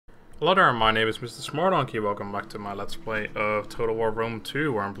Hello there, my name is Mr. SmartDonkey. Welcome back to my Let's Play of Total War Rome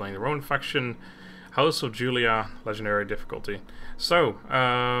 2, where I'm playing the Roman faction, House of Junia, Legendary difficulty. So,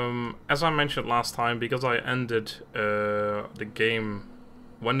 as I mentioned last time, because I ended the game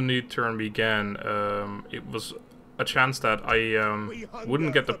when the new turn began, it was a chance that I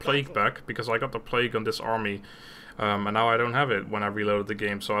wouldn't get the plague back, because I got the plague on this army, and now I don't have it when I reloaded the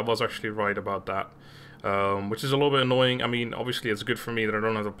game, so I was actually right about that. Which is a little bit annoying. I mean, obviously it's good for me that I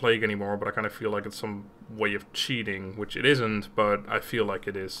don't have the plague anymore, but I kind of feel like it's some way of cheating, which it isn't, but I feel like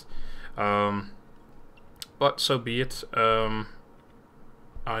it is. But so be it. I'm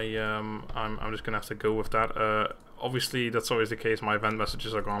just gonna have to go with that. Obviously, that's always the case. My event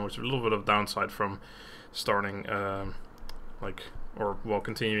messages are gone, which is a little bit of downside from starting,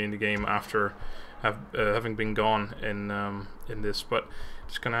 continuing the game after having been gone in this, but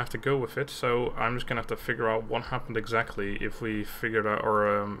just gonna have to go with it. So I'm just gonna have to figure out what happened exactly, if we figured out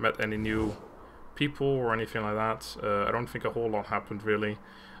or met any new people or anything like that. I don't think a whole lot happened really.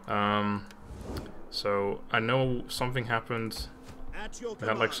 So I know something happened. They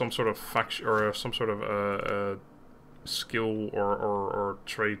had like some sort of faction or some sort of skill or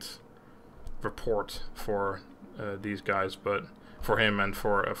trait report for these guys, but for him and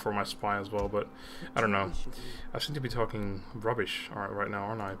for my spy as well, but I don't know. I seem to be talking rubbish right now,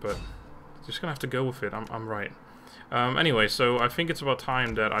 aren't I? But just gonna have to go with it. I'm right. Anyway, so I think it's about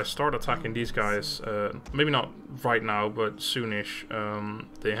time that I start attacking these guys. Maybe not right now, but soonish.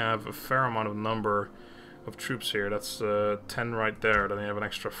 They have a fair amount of number of troops here. That's 10 right there. Then they have an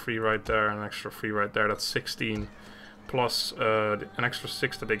extra 3 right there, and an extra 3 right there. That's 16, plus an extra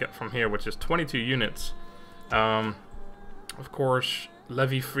 6 that they get from here, which is 22 units. Of course,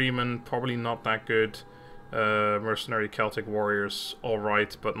 Levy Freeman, probably not that good. Mercenary Celtic warriors,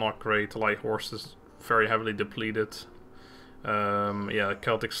 alright, but not great. Light horses, very heavily depleted. Yeah,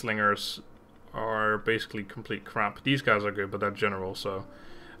 Celtic slingers are basically complete crap. These guys are good, but they're general, so...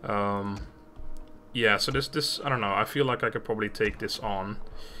 yeah, so this I don't know, I feel like I could probably take this on.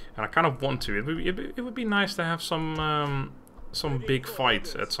 And I kind of want to. It would be nice to have some big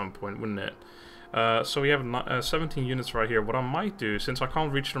fight at some point, wouldn't it? So we have 17 units right here. What I might do, since I can't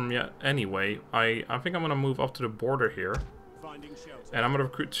reach them yet anyway, I think I'm going to move up to the border here. And I'm going to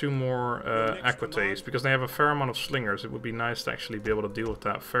recruit 2 more Equites, because they have a fair amount of slingers. It would be nice to actually be able to deal with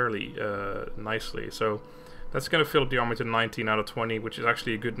that fairly nicely. So that's going to fill up the army to 19 out of 20, which is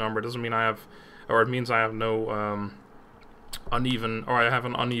actually a good number. It doesn't mean I have, or it means I have no... uneven, or I have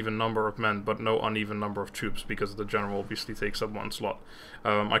an uneven number of men, but no uneven number of troops, because the general obviously takes up 1 slot.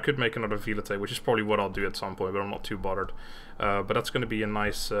 I could make another Velite, which is probably what I'll do at some point, but I'm not too bothered. But that's going to be a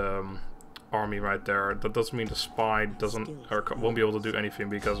nice army right there. That doesn't mean the spy won't be able to do anything,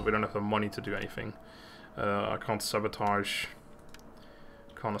 because we don't have the money to do anything. I can't sabotage,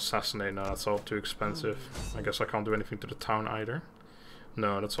 can't assassinate. No, that's all too expensive. I guess I can't do anything to the town either.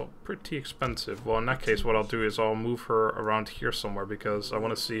 No, that's all pretty expensive. Well, in that case, what I'll do is I'll move her around here somewhere, because I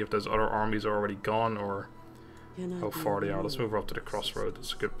want to see if those other armies are already gone, or how far they are. Let's move her up to the crossroad.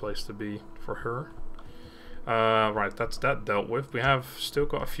 It's a good place to be for her. Right, that's that dealt with. We have still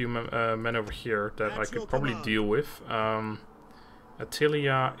got a few men over here that I could probably deal with.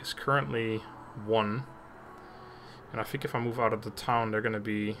 Attilia is currently 1. And I think if I move out of the town, they're going to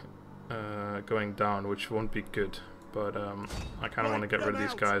be going down, which won't be good. But I kind of want to get rid of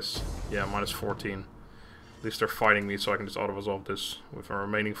these guys. Yeah, minus 14. At least they're fighting me, so I can just auto-resolve this with a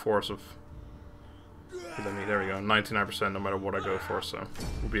remaining force of... There we go, 99% no matter what I go for, so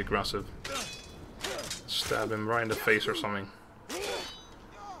we'll be aggressive. Stab him right in the face or something.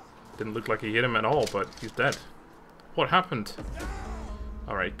 Didn't look like he hit him at all, but he's dead. What happened?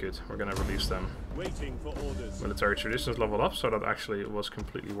 Alright, good. We're gonna release them. Waiting for orders. Military traditions leveled up, so that actually was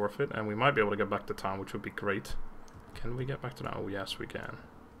completely worth it. And we might be able to get back to town, which would be great. Can we get back to that? Oh, yes, we can.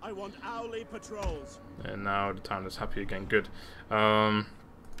 I want hourly patrols. And now the town is happy again. Good. They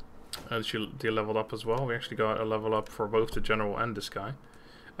leveled up as well. We actually got a level up for both the general and this guy.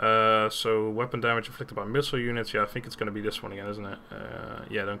 So weapon damage inflicted by missile units. Yeah, I think it's going to be this one again, isn't it?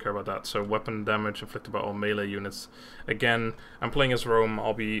 Yeah, don't care about that. So weapon damage inflicted by all melee units. Again, I'm playing as Rome.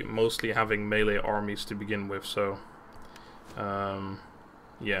 I'll be mostly having melee armies to begin with. So,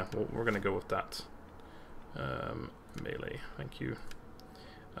 yeah, we're going to go with that. Melee, thank you.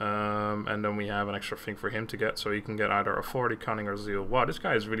 And then we have an extra thing for him to get, so he can get either authority, cunning, or zeal. Wow, this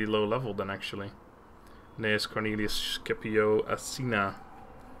guy is really low level then, actually. Gnaeus Cornelius Scipio Asina,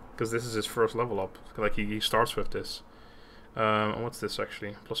 because this is his first level up. Like he starts with this. And what's this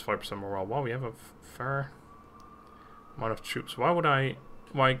actually? Plus 5% morale. Wow, we have a fair amount of troops. Why would I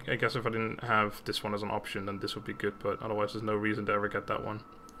Well, I guess if I didn't have this one as an option, then this would be good, but otherwise there's no reason to ever get that one.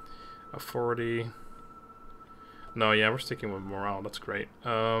 A 40. No, yeah, we're sticking with morale. That's great.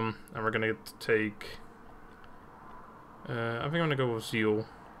 And we're gonna take. I think I'm gonna go with zeal.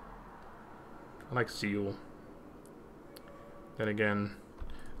 I like zeal. Then again,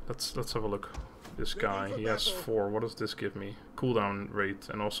 let's have a look. This guy, he has 4. What does this give me? Cooldown rate,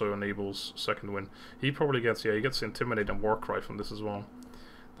 and also enables second wind. He probably gets, yeah, he gets intimidate and warcry from this as well.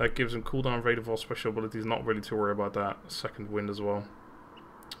 That gives him cooldown rate of all special abilities. Not really to worry about that. Second wind as well.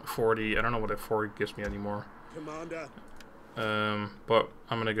 40. I don't know what that 40 gives me anymore. Commander. But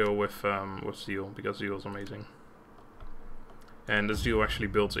I'm gonna go with zeal because zeal is amazing. And the zeal actually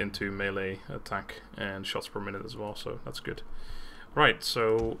builds into melee attack and shots per minute as well, so that's good. Right,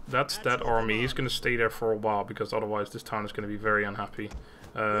 so that's that army. He's going to stay there for a while because otherwise this town is going to be very unhappy.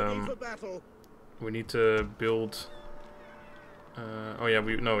 We need to build... oh yeah,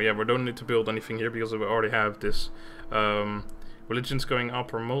 we don't need to build anything here because we already have this. Religion's going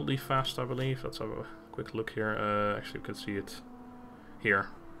up remotely fast, I believe. Let's have a quick look here. Actually, we can see it here.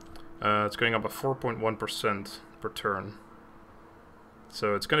 It's going up at 4.1% per turn.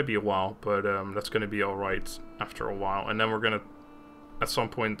 So it's going to be a while, but that's going to be alright after a while. And then we're going to, at some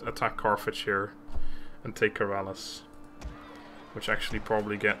point, attack Carthage here and take Corvallis. Which actually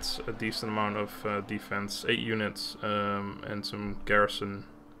probably gets a decent amount of defense. 8 units and some garrison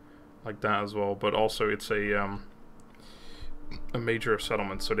like that as well. But also it's a major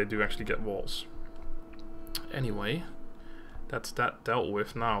settlement, so they do actually get walls. Anyway, that's that dealt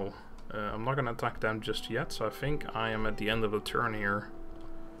with now. I'm not going to attack them just yet, so I think I am at the end of the turn here.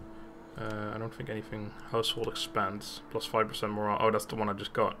 I don't think anything. Household expands. Plus 5% morale. Oh, that's the one I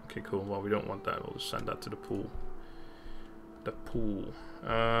just got. Okay, cool. Well, we don't want that. We'll just send that to the pool. The pool.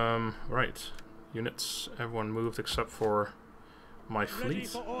 Right. Units. Everyone moved except for my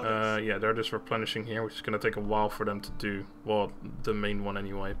fleet. Yeah, they're just replenishing here, which is going to take a while for them to do. Well, the main one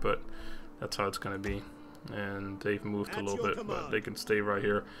anyway, but that's how it's going to be. And they've moved a little bit, but they can stay right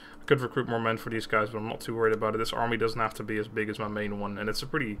here. I could recruit more men for these guys, but I'm not too worried about it. This army doesn't have to be as big as my main one, and it's a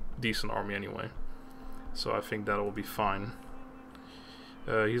pretty decent army anyway. So I think that will be fine.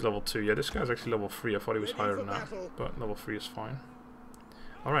 He's level 2. Yeah, this guy's actually level 3. I thought he was higher than that, but level 3 is fine.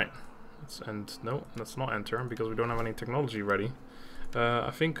 Alright, let's end. No, let's not end turn because we don't have any technology ready.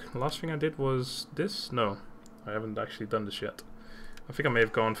 I think the last thing I did was this. No, I haven't actually done this yet. I think I may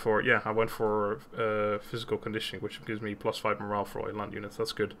have gone for, yeah, I went for physical conditioning, which gives me plus 5 morale for all land units.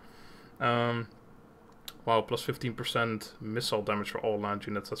 That's good. Wow, plus 15% missile damage for all land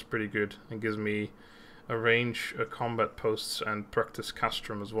units. That's pretty good. And gives me a range, combat posts, and practice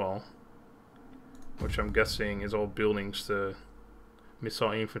castrum as well. Which I'm guessing is all buildings to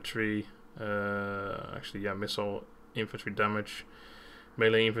missile infantry. Actually, yeah, missile infantry damage,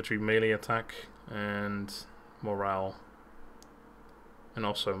 melee infantry melee attack, and morale. And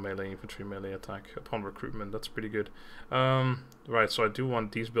also melee infantry melee attack upon recruitment. That's pretty good. Right, so I do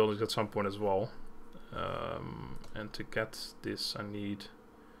want these buildings at some point as well. And to get this I need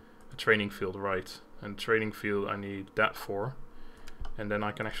a training field, right. And training field I need that for. And then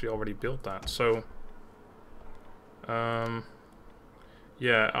I can actually already build that. So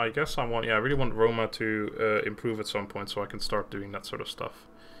yeah, I guess I want, yeah, I really want Roma to improve at some point so I can start doing that sort of stuff.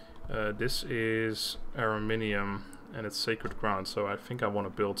 This is Araminium. And it's sacred ground, so I think I want to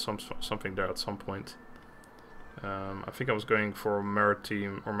build something there at some point. I think I was going for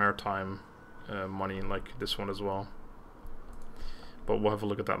maritime money like this one as well. But we'll have a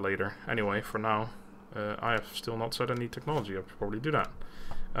look at that later. Anyway, for now, I have still not said I need technology. I should probably do that.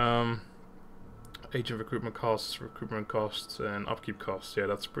 Agent recruitment costs, and upkeep costs. Yeah,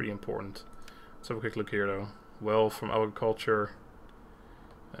 that's pretty important. Let's have a quick look here though. Wealth from agriculture.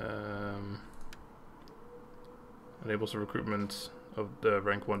 Enables the recruitment of the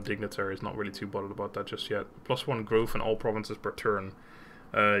rank 1 dignitaries. Not really too bothered about that just yet. Plus 1 growth in all provinces per turn.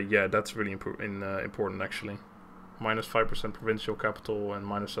 Yeah, that's really important actually. Minus 5% provincial capital and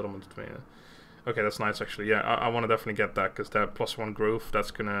minus settlement. Okay, that's nice actually. Yeah, I want to definitely get that because that plus 1 growth. That's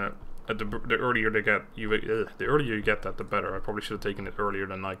gonna the earlier they get the earlier you get that, the better. I probably should have taken it earlier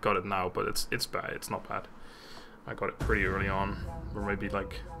than I got it now, but it's bad. It's not bad. I got it pretty early on, or maybe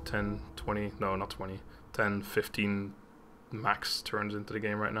like 10, 20. No, not 20. 10, 15 max turns into the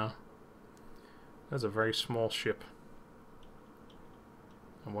game right now. That's a very small ship.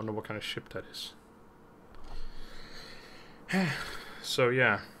 I wonder what kind of ship that is. So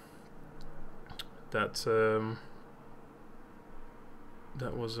yeah, that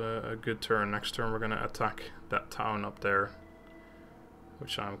was a good turn. Next turn we're gonna attack that town up there,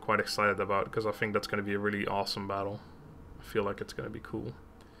 which I'm quite excited about because I think that's gonna be a really awesome battle. I feel like it's gonna be cool.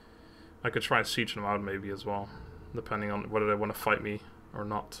 I could try and siege them out maybe as well, depending on whether they want to fight me or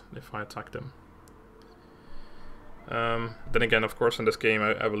not if I attack them. Then again, of course, in this game,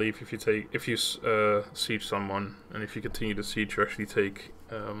 I believe if you siege someone, and if you continue to siege, you actually take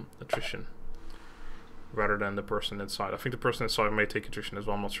attrition rather than the person inside. I think the person inside may take attrition as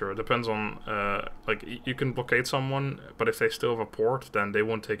well. I'm not sure. It depends on like you can blockade someone, but if they still have a port, then they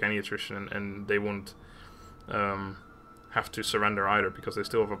won't take any attrition, and they won't have to surrender either because they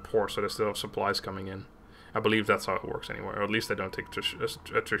still have a port, so they still have supplies coming in. I believe that's how it works anyway, or at least they don't take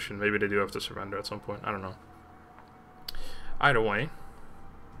attrition. Maybe they do have to surrender at some point. I don't know. Either way,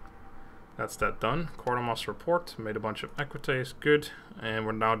 that's that done. Quartermaster report, made a bunch of equities, good. And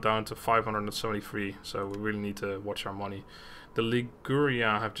we're now down to 573, so we really need to watch our money. The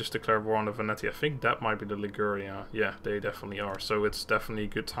Liguria have just declared war on the Veneti. I think that might be the Liguria. Yeah, they definitely are. So it's definitely a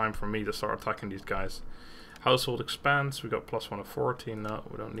good time for me to start attacking these guys. Household expands, we got +1 of 14, no,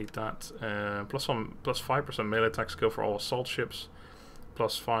 we don't need that. +5% melee attack skill for all assault ships.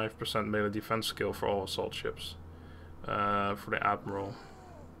 +5% melee defense skill for all assault ships. For the Admiral.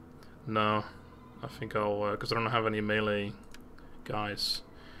 No, I think I'll, because I don't have any melee guys.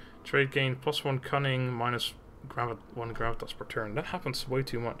 Trade gain, +1 cunning, -1 gravitas per turn. That happens way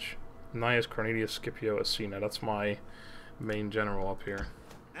too much. Gnaeus, Cornelius, Scipio, Asina. That's my main general up here.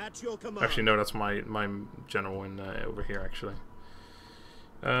 At your command. Actually, no, that's my general in over here, actually.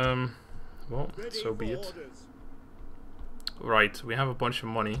 Well, so be it. Right, we have a bunch of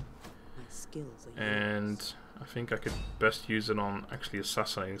money. And I think I could best use it on actually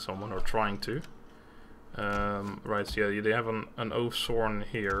assassinating someone, or trying to. Right, so yeah, they have an Oathsworn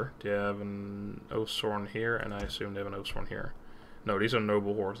here. They have an Oathsworn here, and I assume they have an Oathsworn here. No, these are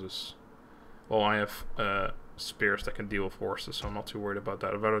noble horses. Well, I have spears that can deal with horses, so I'm not too worried about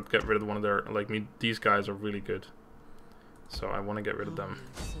that. I'd rather get rid of one of their, like, these guys are really good. So I want to get rid of them.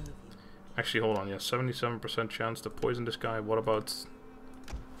 Actually, hold on, yeah, 77% chance to poison this guy. What about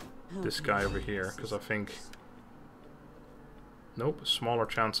this guy over here? Because I think... Nope, smaller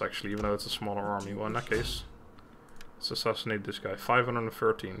chance actually, even though it's a smaller army. Well, in that case, let's assassinate this guy.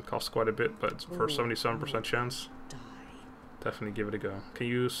 513, costs quite a bit, but for 77% chance, definitely give it a go. Can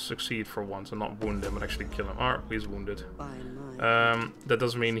you succeed for once and not wound him, but actually kill him? Alright, he's wounded. That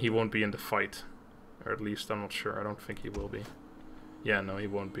doesn't mean he won't be in the fight. Or at least, I'm not sure, I don't think he will be. Yeah, no, he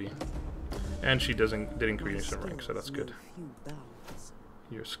won't be. And she did increase in rank, so that's good.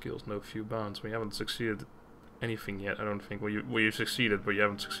 Your skills, no few bounds. We haven't succeeded anything yet, I don't think. Well, you succeeded, but you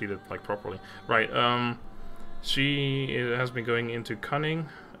haven't succeeded like properly. Right. She has been going into cunning,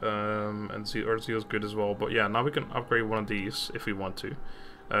 and zeal's good as well. But yeah, now we can upgrade one of these if we want to,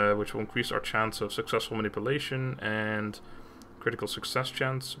 which will increase our chance of successful manipulation and critical success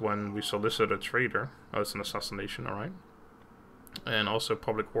chance when we solicit a traitor. Oh, it's an assassination, all right. And also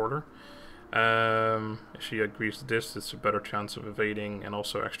public order. If she agrees to this, it's a better chance of evading and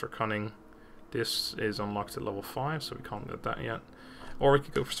also extra cunning. This is unlocked at level 5, so we can't get that yet. Or we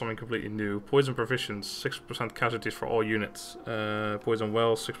could go for something completely new. Poison provisions, 6% casualties for all units. Poison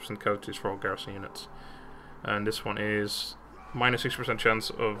wells, 6% casualties for all garrison units. And this one is -6% chance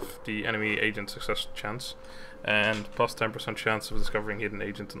of the enemy agent success chance. And +10% chance of discovering hidden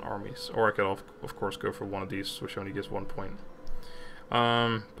agents in armies. Or I could of course go for one of these, which only gives 1 point.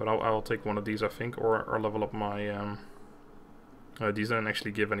 But I'll take one of these, I think, or level up my... these don't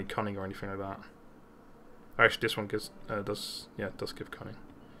actually give any cunning or anything like that. Actually, this one gives does give cunning.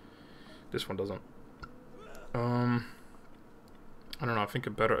 This one doesn't. I don't know. I think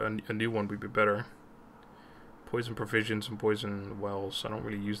a new one would be better. Poison provisions and poison wells. I don't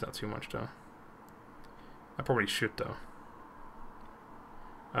really use that too much though. I probably should though.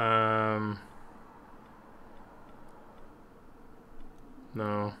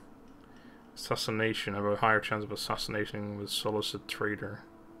 No. Assassination. I have a higher chance of assassinating with solicit traitor.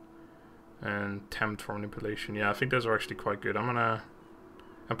 And tempt for manipulation. Yeah, I think those are actually quite good. I'm gonna...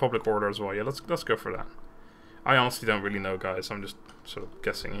 And public order as well. Yeah, let's go for that. I honestly don't really know, guys. I'm just sort of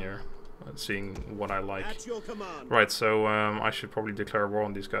guessing here. Seeing what I like. Right, so I should probably declare war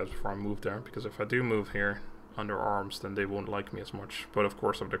on these guys before I move there. Because if I do move here under arms, then they won't like me as much. But of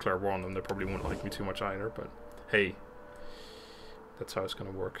course, if I declare war on them, they probably won't like me too much either. But hey, that's how it's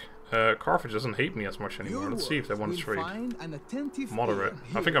gonna work. Carthage doesn't hate me as much anymore. Let's see if they want to trade. Moderate.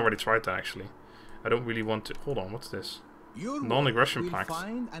 I think I already tried that actually. I don't really want to... Hold on, what's this? Non-aggression pact. Why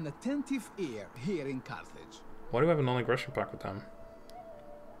do I have a non-aggression pact with them?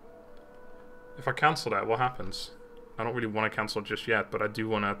 If I cancel that, what happens? I don't really want to cancel just yet, but I do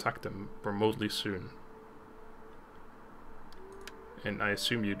want to attack them remotely soon. And I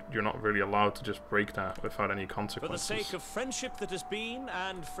assume you're not really allowed to just break that without any consequences. For the sake of friendship that has been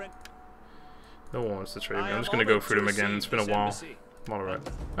and no one wants to trade me. I'm just going to go through them again. It's been a while. Moderate.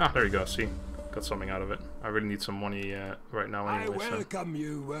 Ah, there you go. See, got something out of it. I really need some money right now anyway. I welcome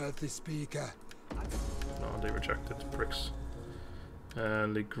you, worthy speaker. No, they rejected. Pricks.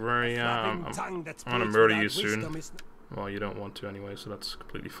 Liguriia, I'm I'm gonna murder you soon. Well, you don't want to anyway, so that's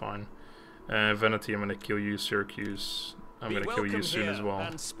completely fine. Vanity, I'm gonna kill you. Syracuse, I'm gonna kill you soon as well.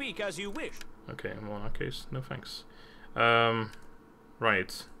 And speak as you wish. Okay, well, in that case, no thanks.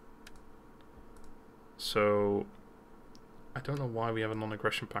 Right. So, I don't know why we have a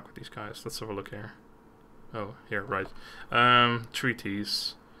non-aggression pact with these guys. Let's have a look here. Oh, here, right.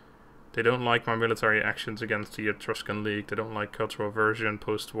 Treaties. They don't like my military actions against the Etruscan League. They don't like cultural aversion,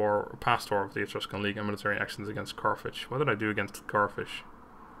 post-war, or past war of the Etruscan League, and military actions against Carthage. What did I do against Carthage?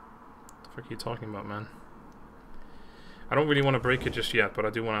 What the fuck are you talking about, man? I don't really want to break it just yet, but I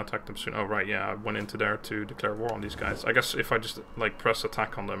do want to attack them soon. Oh, right, yeah, I went into there to declare war on these guys. I guess if I just, like, press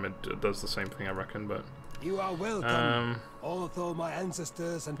attack on them, it does the same thing, I reckon, but... You are welcome. Although my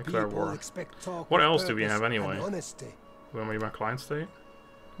ancestors and declare people war. Expect talk what with else do we have purpose anyway? and honesty. When we my client state?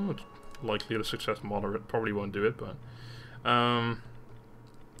 Oh, it's likely the success moderate. Probably won't do it, but... so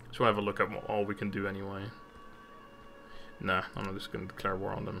we'll have a look at what all we can do anyway. Nah, I'm not just going to declare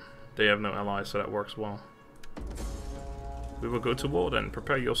war on them. They have no allies, so that works well. We will go to war then.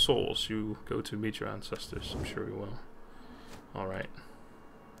 Prepare your souls. You go to meet your ancestors. I'm sure we will. Alright.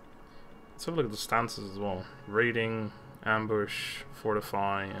 Let's have a look at the stances as well. Raiding, ambush,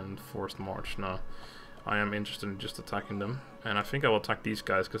 fortify, and forced march. No, I am interested in just attacking them. And I think I will attack these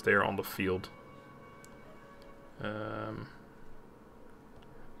guys because they are on the field.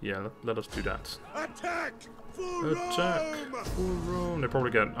 Yeah, let us do that. Attack! Attack! Full Rome! They probably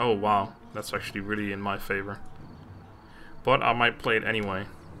get... Oh, wow. That's actually really in my favor. But I might play it anyway.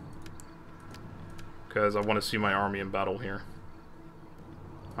 Because I want to see my army in battle here.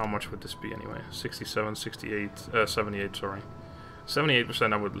 How much would this be anyway? 67, 68, 78, sorry.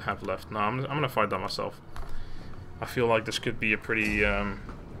 78% I would have left. No, I'm gonna fight that myself. I feel like this could be a pretty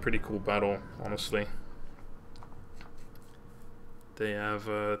cool battle, honestly. They have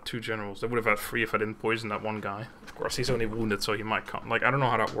 2 generals. They would have had 3 if I didn't poison that one guy. Of course, he's only wounded, so he might come. Like, I don't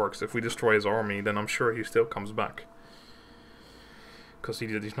know how that works. If we destroy his army, then I'm sure he still comes back. Because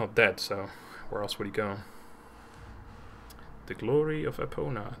he's not dead, so where else would he go? The glory of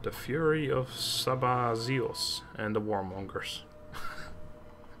Epona, the fury of Sabazios, and the warmongers.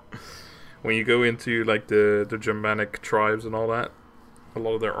 When you go into like the Germanic tribes and all that, a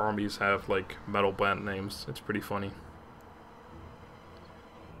lot of their armies have like metal band names. It's pretty funny.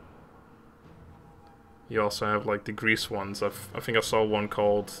 You also have like the Greece ones. I think I saw one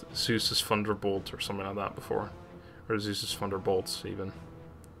called Zeus's Thunderbolt or something like that before. Or Zeus's Thunderbolts, even.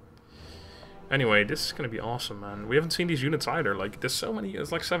 Anyway, this is gonna be awesome, man. We haven't seen these units either. Like, there's so many.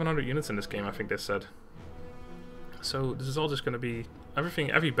 There's like 700 units in this game, I think they said. So this is all just gonna be everything.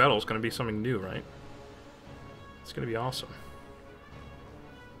 Every battle is gonna be something new, right? It's gonna be awesome.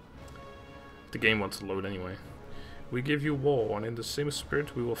 The game wants to load anyway. We give you war, and in the same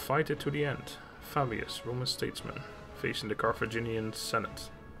spirit, we will fight it to the end. Fabius, Roman statesman, facing the Carthaginian Senate.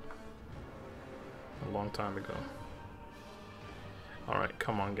 A long time ago. Alright,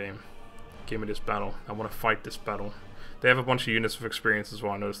 come on, game. Give me this battle. I want to fight this battle. They have a bunch of units of experience as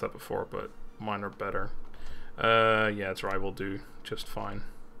well. I noticed that before, but mine are better. Yeah, its rival do just fine.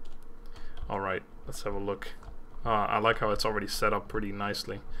 Alright, let's have a look. I like how it's already set up pretty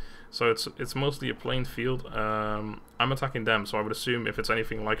nicely. So it's mostly a plain field. I'm attacking them, so I would assume if it's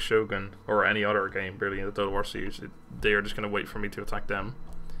anything like Shogun or any other game really in the Total War series, they are just going to wait for me to attack them.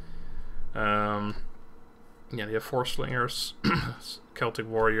 Yeah, they have 4 slingers, Celtic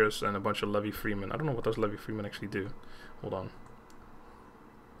warriors, and a bunch of levy freemen. I don't know what those levy freemen actually do. Hold on.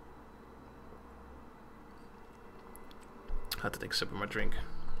 I had to take a sip of my drink.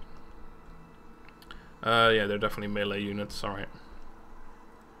 Yeah, they're definitely melee units. Alright.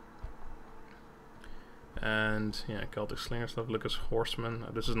 And yeah, Celtic slingers, Lucas horsemen.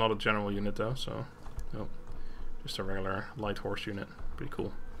 This is not a general unit though, so nope. Just a regular light horse unit. Pretty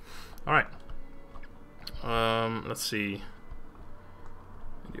cool. Alright. Let's see.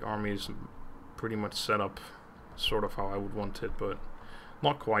 The army is pretty much set up sort of how I would want it, but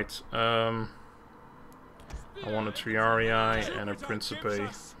not quite. I want a Triarii and a Principe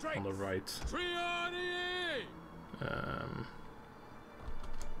on the right.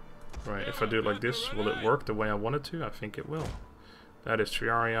 Right, if I do it like this, will it work the way I want it to? I think it will. That is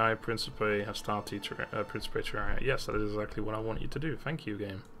Triarii, Principe, Hastati, Principe, Triarii. Yes, that is exactly what I want you to do. Thank you,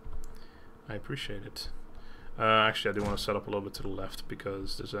 game. I appreciate it. Actually, I do want to set up a little bit to the left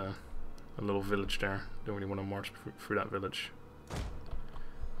because there's a little village there. Don't really want to march through that village.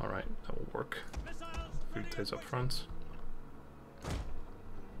 Alright, that will work. Fruitates up front.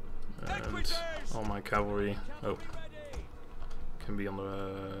 And all my cavalry, oh, can be on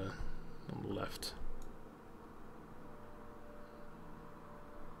the left.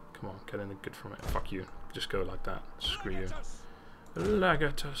 Come on, get in a good from it. Fuck you. Just go like that. Screw you.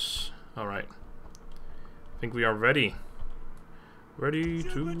 Lagatus. Alright. I think we are ready. Ready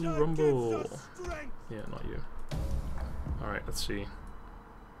to rumble. Yeah, not you. Alright, let's see.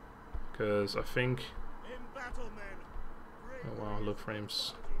 Because I think... Oh wow, low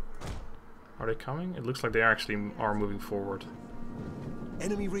frames. Are they coming? It looks like they actually are moving forward.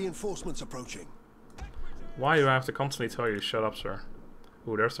 Enemy reinforcements approaching. Why do I have to constantly tell you to shut up, sir?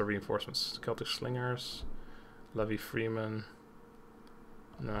 Ooh, there's the reinforcements. Celtic Slingers. Levy Freeman.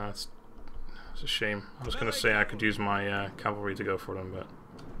 Nah, it's a shame. I was gonna say I could use my cavalry to go for them, but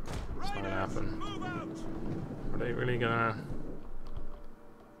it's not gonna happen. Are they really gonna...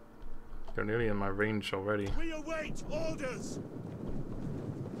 They're nearly in my range already. We await orders.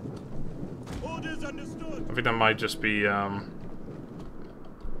 Orders understood. I think that might just be, I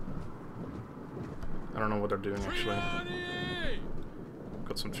don't know what they're doing actually.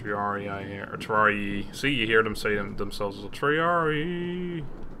 Got some Triarii I hear. Or Triarii. See, you hear them say themselves as a Triarii.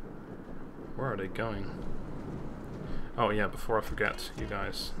 Where are they going? Oh yeah, before I forget, you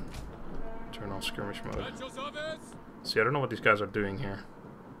guys. Turn on skirmish mode. See, I don't know what these guys are doing here.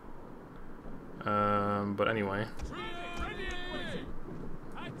 But anyway.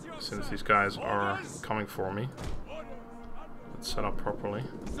 Since these guys are coming for me, let's set up properly.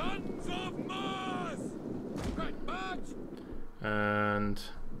 And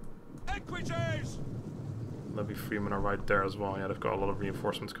Levy Freeman are right there as well. Yeah, they've got a lot of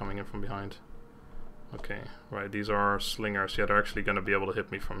reinforcements coming in from behind. Okay, right, these are slingers. Yeah, they're actually going to be able to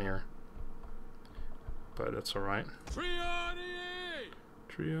hit me from here. But that's alright.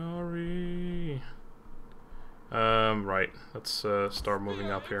 Triarii! Right, let's start moving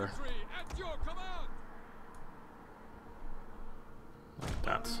up here. Like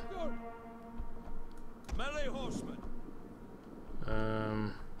that.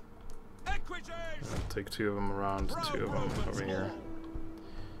 I'll take two of them around, two of them over here.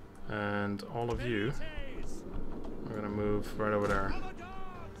 And all of you are gonna move right over there.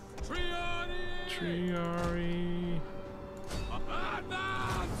 Triarii!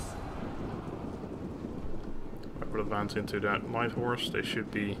 I will advance into that light horse. They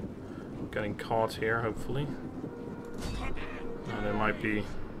should be getting caught here, hopefully. And they might be,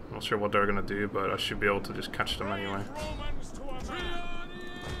 I'm not sure what they're gonna do, but I should be able to just catch them anyway.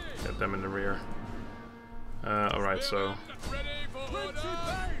 Get them in the rear. Alright, so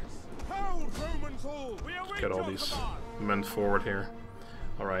get all these men forward here.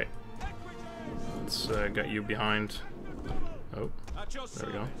 Alright. Let's get you behind. Oh, there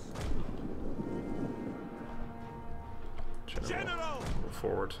we go. General, move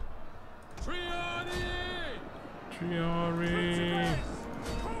forward. Triarii!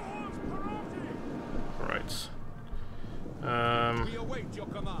 Alright. I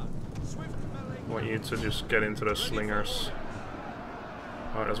want you to just get into the slingers.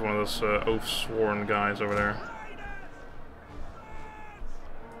 Oh, there's one of those oath-sworn guys over there.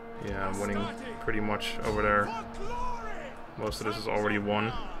 Yeah, I'm winning pretty much over there. Most of this is already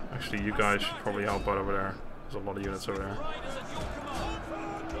won. Actually, you guys should probably help out over there. There's a lot of units over there.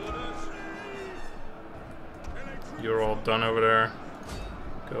 You're all done over there.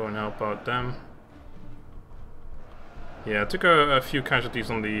 Go and help out them. Yeah, I took a few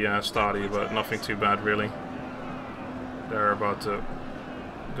casualties on the Stadi, but nothing too bad really. They're about to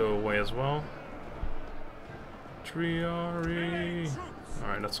go away as well. Triarii!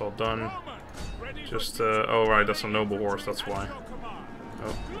 Alright, that's all done. Just, oh right, that's a noble horse, that's why.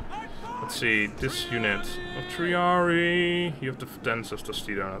 Oh. Let's see, this unit of Triarii. You have the dense of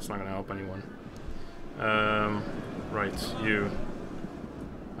Tostido, that's not gonna help anyone. Right, you.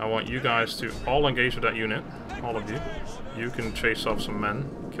 I want you guys to all engage with that unit. All of you. You can chase off some men,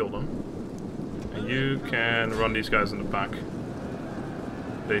 kill them. And you can run these guys in the back.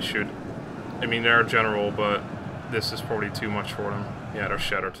 They should. I mean, they're a general, but this is probably too much for them. Yeah, they're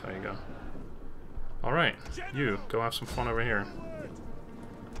shattered. There you go. Alright, you, go have some fun over here.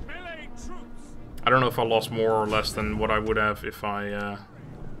 I don't know if I lost more or less than what I would have if I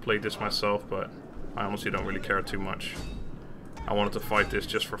played this myself, but I honestly don't really care too much. I wanted to fight this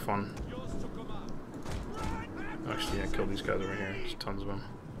just for fun. Actually, yeah, kill these guys over here. There's tons of them.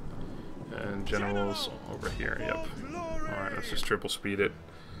 And generals over here, yep. Alright, let's just triple speed it.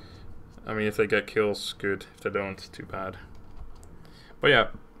 I mean, if they get kills, good. If they don't, too bad. But yeah,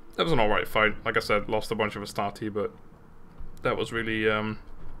 that was an alright fight. Like I said, lost a bunch of Astati, but that was really, that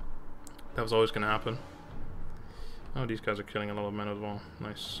was always going to happen. Oh, these guys are killing a lot of men as well.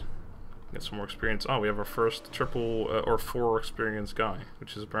 Nice. Get some more experience. Oh, we have our first triple or 4 experience guy,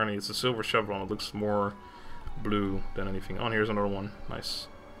 which is apparently it's a silver chevron. It looks more blue than anything. Oh, and here's another one. Nice.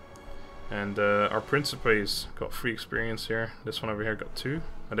 And our Principes got 3 experience here. This one over here got 2.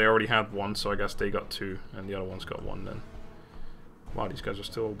 And they already had 1, so I guess they got 2, and the other ones got 1 then. Wow, these guys are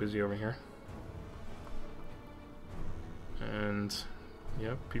still busy over here. And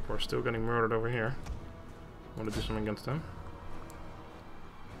yep, people are still getting murdered over here. Want to do something against them?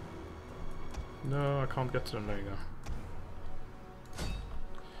 No, I can't get to them. There you go.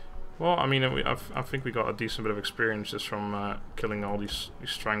 Well, I mean, I think we got a decent bit of experience just from killing all these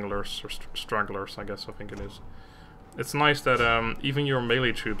stranglers, or stragglers, I guess I think it is. It's nice that even your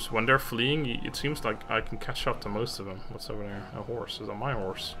melee troops, when they're fleeing, it seems like I can catch up to most of them. What's over there? A horse. Is that my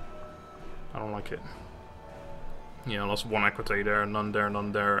horse? I don't like it. Yeah, I lost 1 equity there, none there,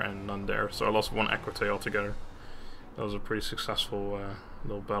 none there, and none there. So I lost 1 equity altogether. That was a pretty successful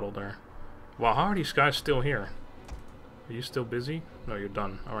little battle there. Wow, how are these guys still here? Are you still busy? No, you're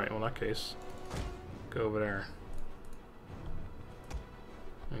done. Alright, well in that case, go over there.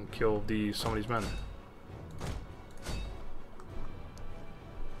 And kill some of these men.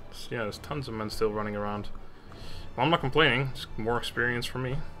 So, yeah, there's tons of men still running around. Well, I'm not complaining, it's more experience for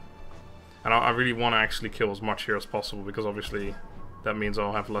me. And I really want to actually kill as much here as possible, because obviously that means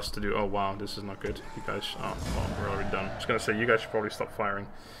I'll have less to do. Oh wow, this is not good. You guys, oh well, we're already done. I was gonna say, you guys should probably stop firing.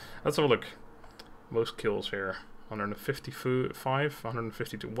 Let's have a look. Most kills here. 155,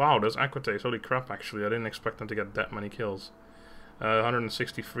 152. Wow, those Aquitates, holy crap, actually. I didn't expect them to get that many kills.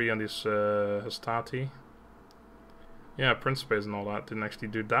 163 on this Hastati. Yeah, Principes and all that didn't actually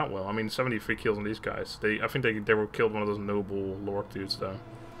do that well. I mean, 73 kills on these guys. I think they were killed one of those noble lord dudes, though.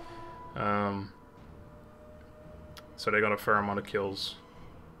 So they got a fair amount of kills.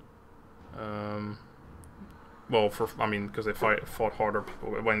 Well, I mean, because they fought harder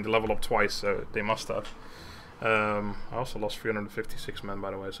people. When they leveled up twice, so they must have. I also lost 356 men,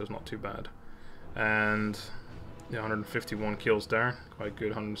 by the way, so it's not too bad. And yeah, 151 kills there, quite good.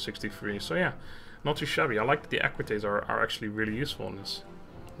 163. So yeah, not too shabby. I like that the Equites are actually really useful in this.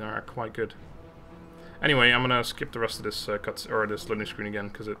 They are quite good. Anyway, I'm gonna skip the rest of this this loading screen again,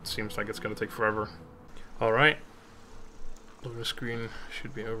 because it seems like it's gonna take forever. All right, loading screen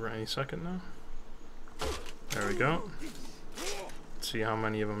should be over any second now. There we go. Let's see how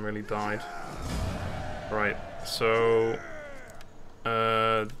many of them really died. Right, so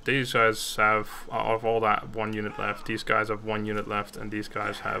these guys have, out of all that, 1 unit left. These guys have 1 unit left, and these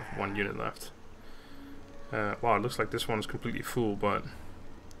guys have 1 unit left. Wow, it looks like this one is completely full, but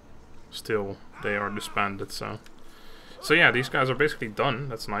still, they are disbanded, so yeah, these guys are basically done.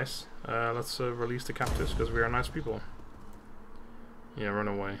 That's nice. Let's release the captives, because we are nice people. Yeah, run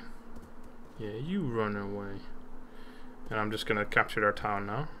away. Yeah, you run away. And I'm just gonna capture their town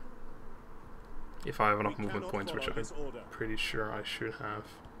now. If I have enough movement points, which I'm pretty sure I should have.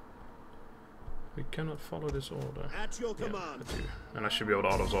 We cannot follow this order. At your command. I do. And I should be able to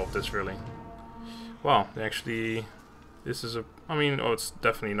auto-resolve this, really. Well, actually, this is I mean, it's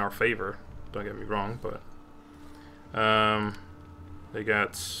definitely in our favor. Don't get me wrong, but they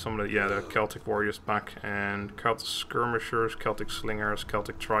got some of the Celtic warriors back, and Celtic skirmishers, Celtic slingers,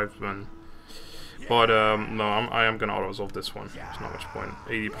 Celtic tribesmen. But no, I am gonna auto-resolve this one. There's not much point.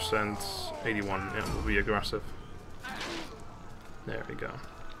 80%, 81. It will be aggressive. There we go.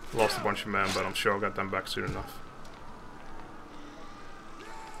 Lost a bunch of men, but I'm sure I'll get them back soon enough.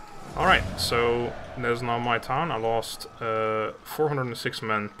 Alright, so there's now my town. I lost 406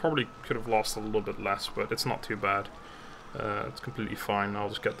 men. Probably could have lost a little bit less, but it's not too bad. It's completely fine. I'll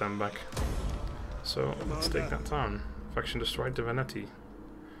just get them back. So let's take that town. Faction destroyed the Veneti.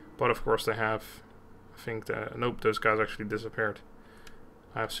 But of course they have, I think that, nope, those guys actually disappeared.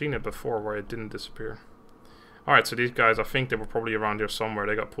 I've seen it before where it didn't disappear. Alright, so these guys, I think they were probably around here somewhere.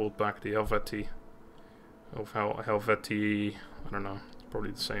 They got pulled back. The Helveti. Helveti, I don't know. It's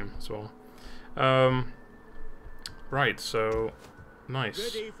probably the same as well. Right, so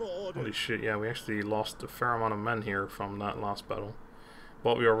nice. Holy shit, yeah, we actually lost a fair amount of men here from that last battle.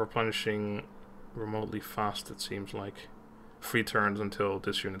 But we are replenishing remotely fast, it seems like. 3 turns until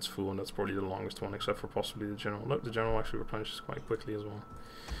this unit's full, and that's probably the longest one, except for possibly the general. Look, the general actually replenishes quite quickly as well.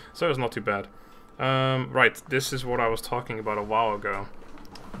 So it's not too bad. Right, this is what I was talking about a while ago.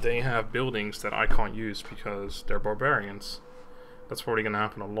 They have buildings that I can't use because they're barbarians. That's probably going to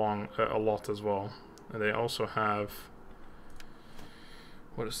happen a lot as well. And they also have...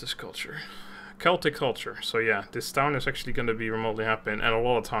 what is this culture? Celtic culture. So yeah, this town is actually going to be remotely happy, and a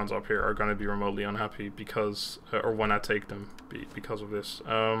lot of towns up here are going to be remotely unhappy because, or when I take them, because of this.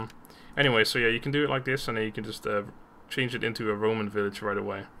 Anyway, so yeah, you can do it like this, and then you can just change it into a Roman village right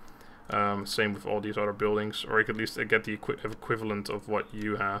away. Same with all these other buildings, or you could at least get the equivalent of what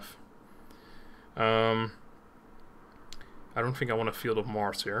you have. I don't think I want a Field of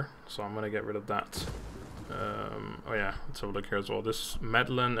Mars here, so I'm gonna get rid of that. Oh yeah, let's have a look here as well. This is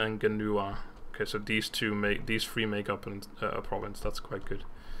Medellin and Genua. Okay, so these three make up a province. That's quite good.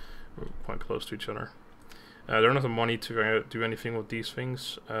 We're quite close to each other. I don't have the money to do anything with these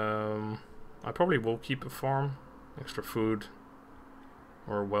things. I probably will keep a farm, extra food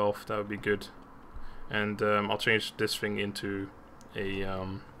or wealth. That would be good. And I'll change this thing into a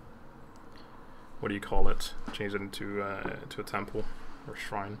what do you call it? Change it into a temple or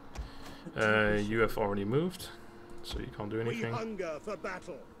shrine. You have already moved, so you can't do anything. We hunger for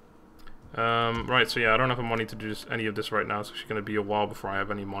battle. Right, so yeah, I don't have the money to do any of this right now. It's actually going to be a while before I have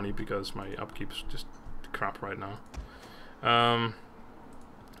any money because my upkeep's just crap right now.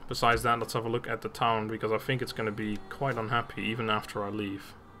 Besides that, let's have a look at the town because I think it's going to be quite unhappy even after I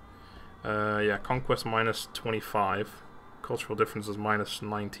leave. Yeah, conquest minus 25. Cultural differences minus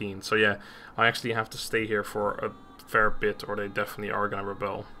 19. So yeah, I actually have to stay here for a fair bit or they definitely are going to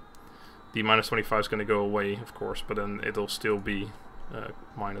rebel. The minus 25 is going to go away, of course, but then it'll still be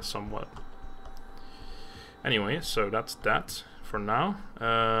minus somewhat. Anyway, so that's that for now.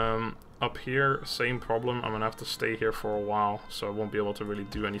 Up here, same problem. I'm going to have to stay here for a while, so I won't be able to really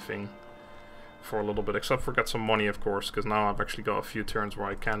do anything for a little bit, except for get some money, of course, because now I've actually got a few turns where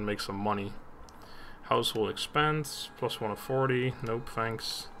I can make some money. Household expands, +1 of 40. Nope,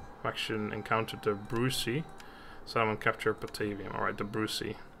 thanks. Faction encountered the Brucey. Settlement capture Batavium. Alright, the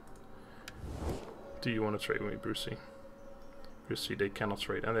Brucey. Do you want to trade with me, Brucey? Brucey, they cannot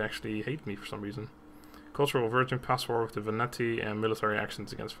trade, and they actually hate me for some reason. Cultural Virgin, pass war with the Veneti, and military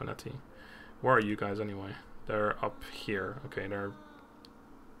actions against Veneti. Where are you guys anyway? They're up here. Okay, they're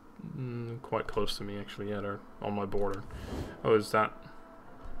quite close to me actually. Yeah, they're on my border. Oh, is that...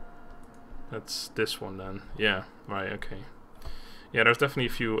 That's this one then. Yeah, right, okay. Yeah, there's definitely a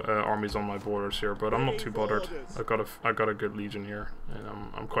few armies on my borders here, but I'm not too bothered. I got a good legion here, and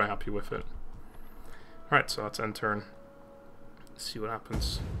I'm quite happy with it. Alright, so that's end turn. Let's see what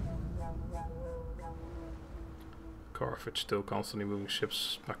happens. Carthage still constantly moving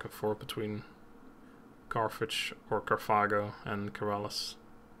ships back and forth between Carthage or Carthago and Corrales.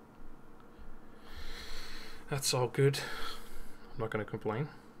 That's all good. I'm not going to complain,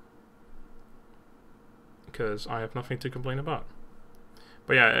 because I have nothing to complain about.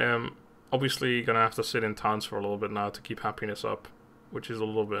 But yeah, obviously gonna have to sit in towns for a little bit now to keep happiness up, which is a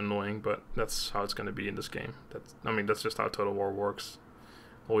little bit annoying, but that's how it's gonna be in this game. That's just how Total War works.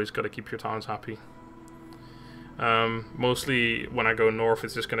 Always gotta keep your towns happy. Mostly when I go north,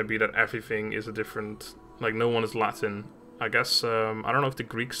 it's just gonna be that everything is a different, like no one is Latin. I guess, I don't know if the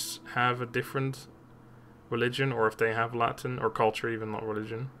Greeks have a different religion, or if they have Latin, or culture even, not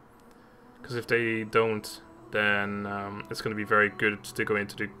religion. Because if they don't, then it's going to be very good to go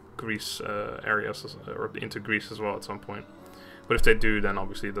into the Greece areas, or into Greece as well at some point. But if they do, then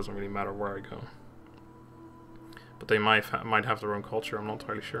obviously it doesn't really matter where I go. But they might have their own culture, I'm not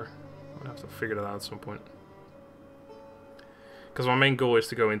entirely sure. I'll have to figure that out at some point. Because my main goal is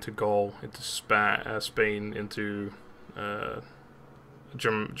to go into Gaul, into Spain, into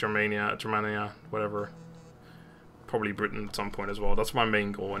Germania, whatever. Probably Britain at some point as well. That's my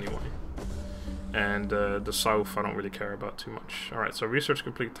main goal anyway. And the south I don't really care about too much. Alright, so research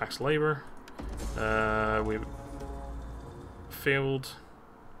complete, tax labor. We failed.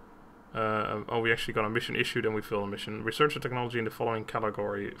 Oh, we actually got a mission issued and we failed a mission. Research and technology in the following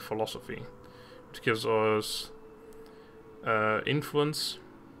category: philosophy, which gives us influence,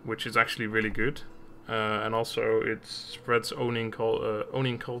 which is actually really good. And also it spreads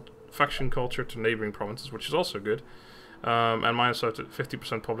faction culture to neighboring provinces, which is also good. And minus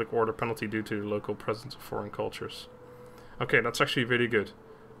 50% public order penalty due to the local presence of foreign cultures. Okay, that's actually really good.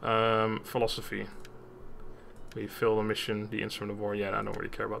 Philosophy. We failed a mission, the instrument of war. Yeah, I don't really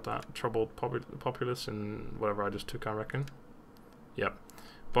care about that. Troubled populace and whatever I just took, I reckon. Yep.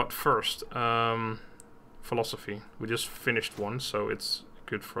 But first, philosophy. We just finished one, so it's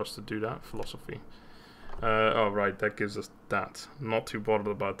good for us to do that. Philosophy. Oh right, that gives us that. Not too bothered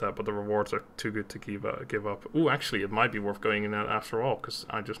about that, but the rewards are too good to give up. Ooh, actually, it might be worth going in that after all, because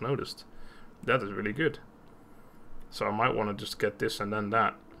I just noticed. That is really good. So I might want to just get this and then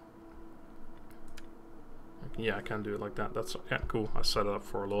that. Yeah, I can do it like that. That's, yeah, cool. I set it up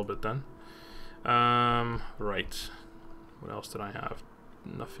for a little bit then. Right. What else did I have?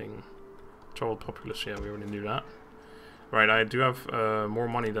 Nothing. Troubled populace, yeah, we already knew that. Right, I do have more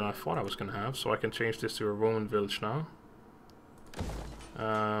money than I thought I was going to have, so I can change this to a Roman village now.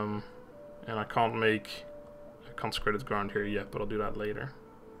 And I can't make a consecrated ground here yet, but I'll do that later.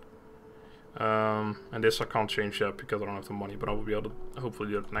 And this I can't change yet because I don't have the money, but I will be able to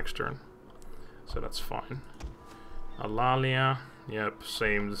hopefully do it next turn. So that's fine. Alalia, yep,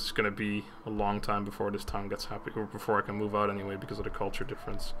 same. This is gonna be a long time before this town gets happy, or before I can move out anyway, because of the culture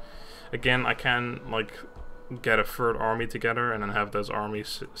difference. Again, I can like get a third army together and then have those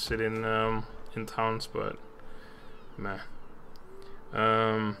armies sit in towns, but meh.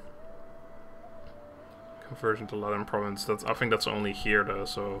 Conversion to Latin province. I think that's only here though,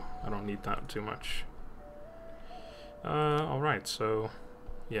 so I don't need that too much. All right, so.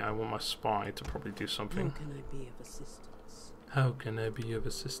 Yeah, I want my spy to probably do something. How can I be of assistance? How can I be of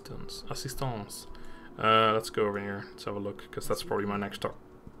assistance? Assistance. Let's go over here. Let's have a look, because that's probably my next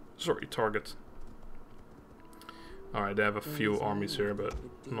target. Alright, they have a few armies here, but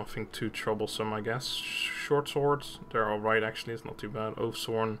nothing too troublesome, I guess. Short swords, they're alright actually, it's not too bad.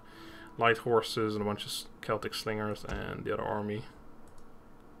 Oathsworn, light horses, and a bunch of Celtic slingers, and the other army.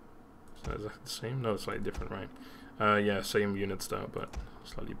 Is that the same? No, it's slightly different, right? Yeah, same units though, but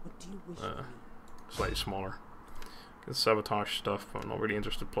slightly smaller. Get sabotage stuff, but I'm not really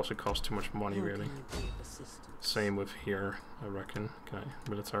interested, plus it costs too much money really. Same with here, I reckon. Okay,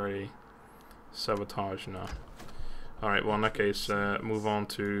 military sabotage, no. Alright, well in that case, move on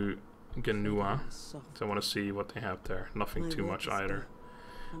to Genua. So I want to see what they have there. Nothing too much either.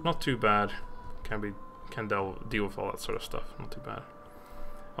 Not too bad. Can deal with all that sort of stuff. Not too bad.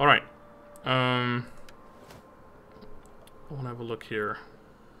 Alright. I want to have a look here.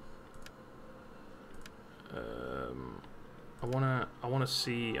 I want to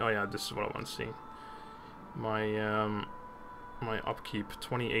see. Oh yeah, this is what I want to see. My my upkeep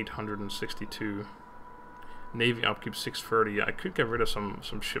 2862. Navy upkeep 630. I could get rid of some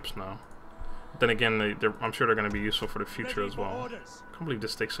ships now. Then again, I'm sure they're going to be useful for the future as well. I can't believe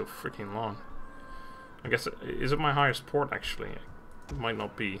this takes so freaking long. I guess is it my highest port actually? It might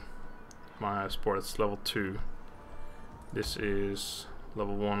not be my highest port. It's level 2. This is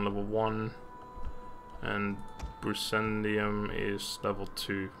level 1, and Brucendium is level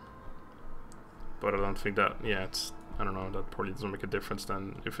 2. But I don't think that, yeah, I don't know, that probably doesn't make a difference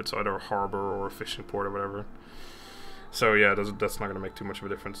then if it's either a harbor or a fishing port or whatever. So yeah, that's not going to make too much of a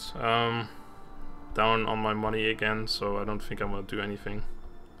difference. Down on my money again, so I don't think I'm going to do anything.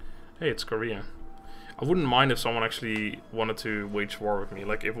 Hey, it's Korea. I wouldn't mind if someone actually wanted to wage war with me.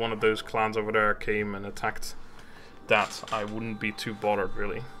 Like if one of those clans over there came and attacked that, I wouldn't be too bothered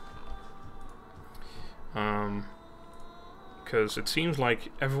really. Because it seems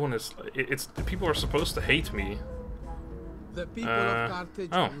like everyone is, the people are supposed to hate me. The people of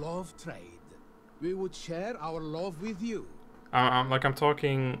Carthage love trade. We would share our love with you. I'm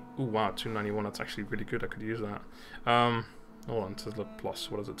talking. Ooh, wow, 291. That's actually really good. I could use that. Hold on, to the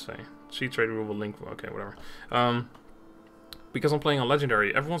plus. What does it say? Sea trade rule will link. Okay, whatever. Because I'm playing on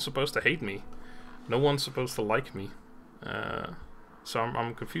legendary, everyone's supposed to hate me. No one's supposed to like me. So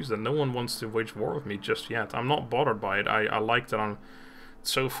I'm confused that no one wants to wage war with me just yet. I'm not bothered by it. I like that I'm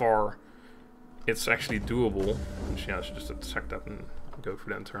so far. It's actually doable. Yeah, I should just attack that and go for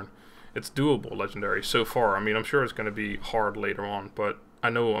that in turn. It's doable, legendary, so far. I mean, I'm sure it's going to be hard later on, but I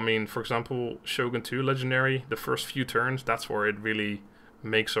know, I mean, for example, Shogun 2 legendary, the first few turns, that's where it really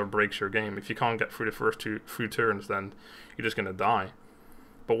makes or breaks your game. If you can't get through the first few turns, then you're just going to die.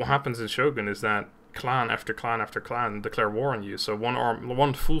 But what happens in Shogun is that clan after clan after clan declare war on you. So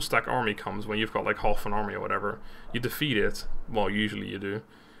one full stack army comes when you've got like half an army or whatever. You defeat it. Well, usually you do.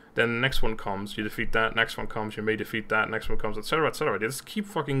 Then the next one comes, you defeat that, next one comes, you may defeat that, next one comes, etc, etc. They just keep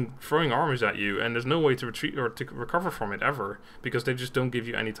fucking throwing armies at you, and there's no way to retreat or to recover from it ever, because they just don't give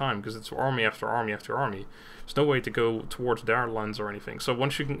you any time, because it's army after army after army. There's no way to go towards their lands or anything. So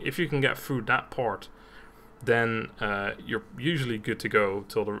once if you can get through that part, then you're usually good to go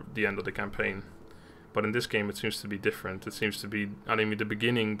till the end of the campaign. But in this game it seems to be different. It seems to be, I mean, the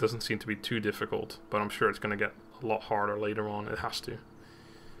beginning doesn't seem to be too difficult, but I'm sure it's going to get a lot harder later on. It has to.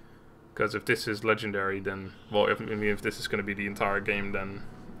 Because if this is legendary, then, well, if this is going to be the entire game, then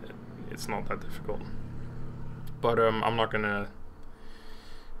it's not that difficult. But I'm not going to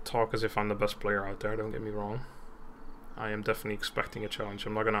talk as if I'm the best player out there, don't get me wrong. I am definitely expecting a challenge.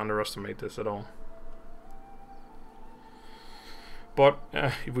 I'm not going to underestimate this at all. But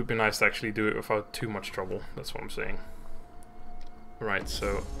it would be nice to actually do it without too much trouble, that's what I'm saying. Right,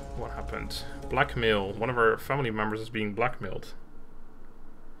 so what happened? Blackmail. One of our family members is being blackmailed.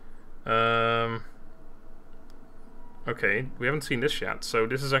 Okay, we haven't seen this yet, so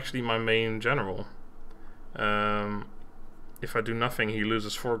this is actually my main general. If I do nothing, he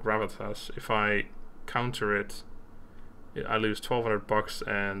loses 4 gravitas. If I counter it, I lose 1,200 bucks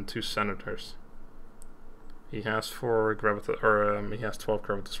and 2 senators. He has 4 gravitas, or he has 12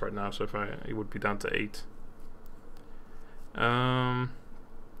 gravitas right now, so if he would be down to 8. I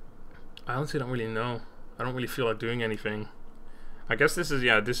honestly don't really know. I don't really feel like doing anything. I guess this is,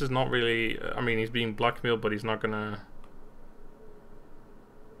 yeah, this is not really, I mean, he's being blackmailed, but he's not gonna,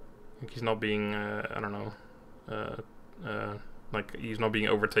 he's not being, I don't know, like, he's not being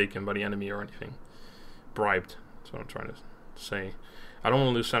overtaken by the enemy or anything. Bribed, that's what I'm trying to say. I don't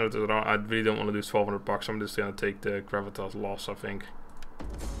want to lose senators at all. I really don't want to lose 1,200 bucks. I'm just gonna take the gravitas loss, I think.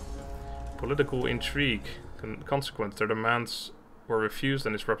 Political intrigue. Consequence. Their demands were refused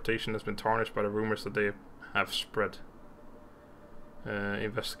and his reputation has been tarnished by the rumors that they have spread.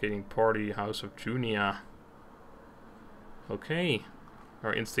 Investigating party, House of Junia. Okay.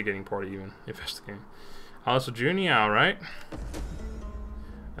 Or instigating party even. Investigating. House of Junia, alright.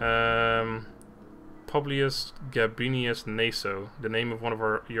 Publius Gabinius Naso. The name of one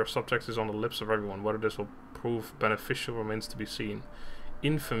of your subjects is on the lips of everyone. Whether this will prove beneficial remains to be seen.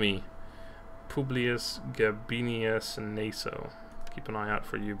 Infamy. Publius Gabinius Naso. Keep an eye out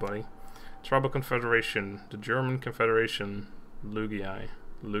for you, buddy. Tribal Confederation. The German Confederation.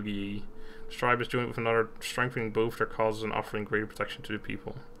 Lugii. This tribe is joined with another, strengthening both their causes and offering greater protection to the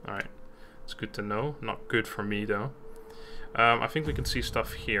people. Alright. It's good to know. Not good for me, though. I think we can see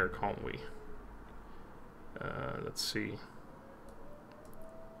stuff here, can't we? Let's see.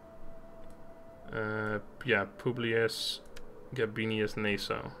 Yeah, Publius Gabinius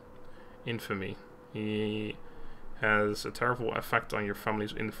Naso. Infamy. He has a terrible effect on your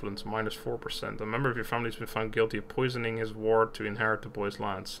family's influence, -4%. A member of your family has been found guilty of poisoning his ward to inherit the boy's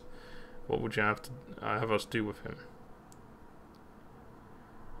lands. What would you have to have us do with him?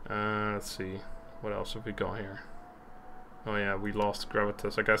 Let's see. What else have we got here? Oh yeah, we lost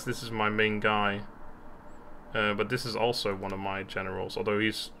gravitas. I guess this is my main guy. But this is also one of my generals. Although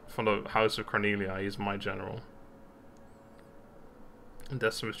he's from the House of Cornelia, he's my general. And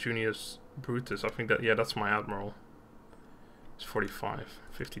Decimus Junius Brutus, I think that, yeah, that's my admiral. It's 45,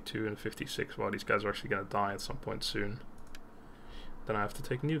 52 and 56. Well, these guys are actually going to die at some point soon. Then I have to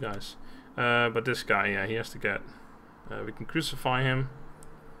take new guys. But this guy, yeah, he has to get... we can crucify him.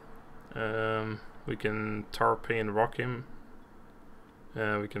 We can tar pay and rock him.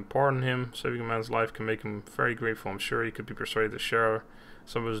 We can pardon him. Saving a man's life can make him very grateful. I'm sure he could be persuaded to share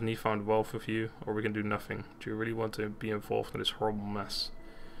some of his newfound wealth with you, or we can do nothing. Do you really want to be involved in this horrible mess?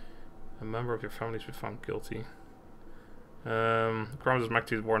 A member of your family has been found guilty. Crimes of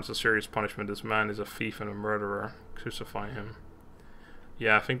magnitude warrants a serious punishment. This man is a thief and a murderer. Crucify him.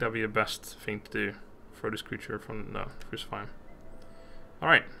 Yeah, I think that'd be the best thing to do. Throw this creature from... no, crucify him.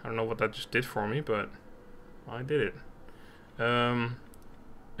 Alright, I don't know what that just did for me, but I did it. And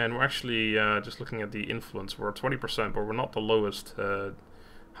we're actually just looking at the influence. We're at 20%, but we're not the lowest.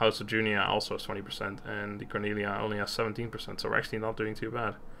 House of Junia also has 20%, and the Cornelia only has 17%, so we're actually not doing too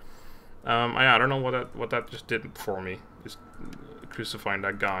bad. Yeah, I don't know what that just did for me. Just crucifying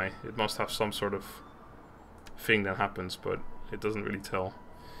that guy. It must have some sort of thing that happens, but it doesn't really tell.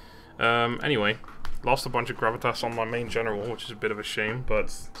 Anyway, lost a bunch of gravitas on my main general, which is a bit of a shame, but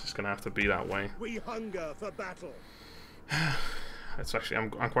it's just gonna have to be that way. We hunger for battle. It's actually,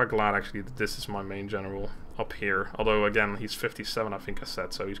 I'm quite glad actually that this is my main general up here. Although again, he's 57, I think I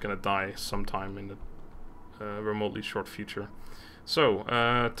said, so he's gonna die sometime in the remotely short future. So,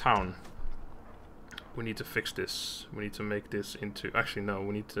 town. We need to fix this. We need to make this into... actually, no,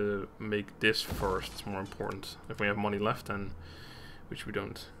 we need to make this first. It's more important. If we have money left, then... which we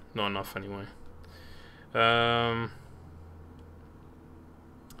don't. Not enough, anyway.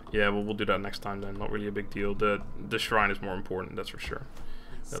 Yeah, well, we'll do that next time then. Not really a big deal. The shrine is more important, that's for sure.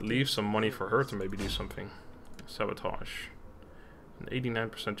 That leaves some money for her to maybe do something. Sabotage. An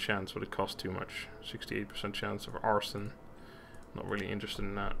 89% chance, but it costs too much. 68% chance of arson. Not really interested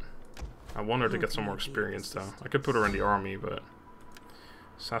in that. I want her to get some more experience though. I could put her in the army, but...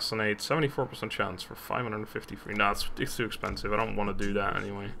 assassinate, 74% chance for 553. Nah, it's too expensive. I don't want to do that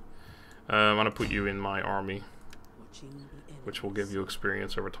anyway. I'm gonna put you in my army, which will give you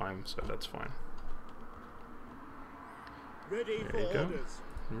experience over time, so that's fine. Ready there you go. Orders.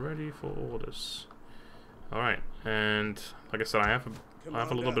 Ready for orders. Alright, and like I said, I have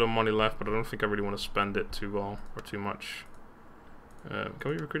a little bit of money left, but I don't think I really want to spend it too well or too much. Can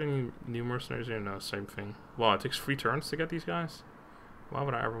we recruit any new mercenaries here? No, same thing. Wow, it takes 3 turns to get these guys? Why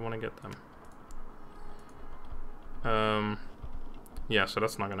would I ever want to get them? Yeah, so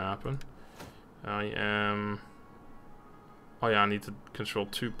that's not gonna happen. I am... oh yeah, I need to control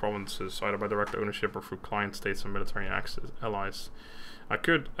 2 provinces, either by direct ownership or through client states and military allies. I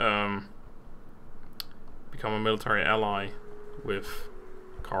could become a military ally with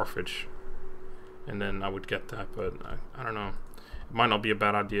Carthage. and then I would get that, but I don't know. It might not be a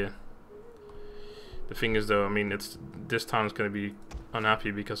bad idea. The thing is though, I mean, this town is going to be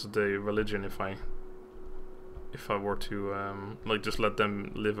unhappy because of the religion if I were to like just let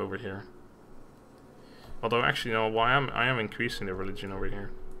them live over here. Although actually no, I am increasing the religion over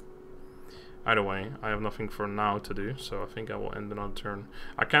here. Either way, I have nothing for now to do, so I think I will end another turn.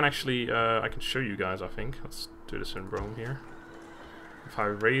 I can actually I can show you guys, I think. Let's do this in Rome here. If I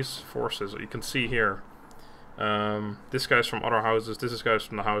raise forces, you can see here. This guy's from other houses. This is guys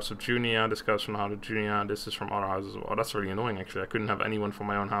from the House of Junia. This guy's from the House of Junia. This is from other houses. Oh, that's really annoying actually. I couldn't have anyone from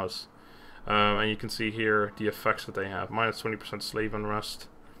my own house. And you can see here the effects that they have. Minus 20% slave unrest.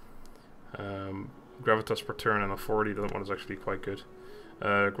 Gravitas per turn and authority. That one is actually quite good.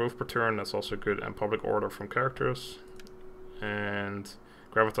 Growth per turn, that's also good. And public order from characters. And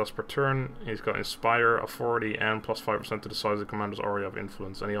Gravitas per turn. He's got Inspire, authority, and plus 5% to the size of the commander's area of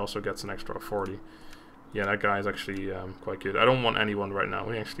influence. And he also gets an extra authority. Yeah, that guy is actually quite good. I don't want anyone right now.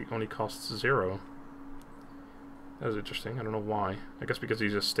 He actually only costs 0. That is interesting. I don't know why. I guess because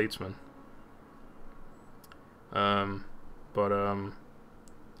he's a statesman. Yeah,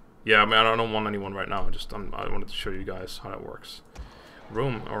 I mean, I don't want anyone right now. I wanted to show you guys how that works.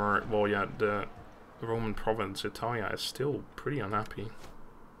 Rome, or well, yeah, the Roman province Italia is still pretty unhappy.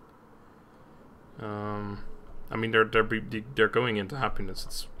 I mean, they're going into happiness.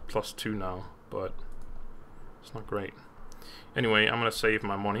 It's +2 now, but it's not great. Anyway, I'm gonna save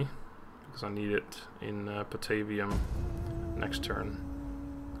my money because I need it in Patavium next turn.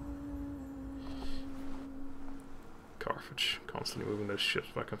 Carthage, constantly moving those ships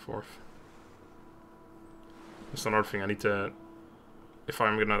back and forth. That's another thing I need to. If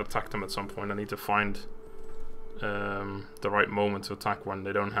I'm gonna attack them at some point, I need to find the right moment to attack when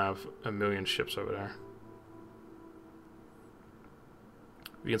they don't have a million ships over there.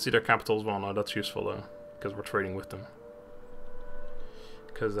 We can see their capital as well now. That's useful though, because we're trading with them.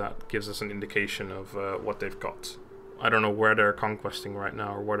 Because that gives us an indication of what they've got. I don't know where they're conquesting right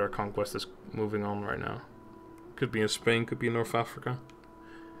now, or where their conquest is moving on right now. Could be in Spain, could be in North Africa.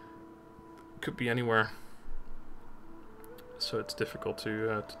 Could be anywhere. So it's difficult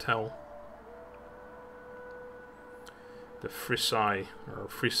to tell. The Frisi, or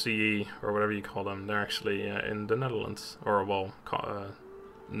Frisi, or whatever you call them, they're actually in the Netherlands. Or, well,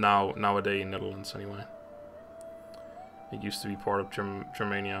 nowadays Netherlands anyway. It used to be part of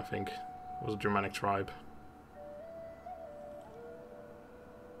Germania, I think. It was a Germanic tribe.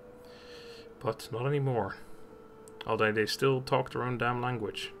 But not anymore. Although they still talk their own damn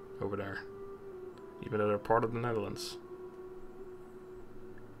language over there. Even though they're part of the Netherlands.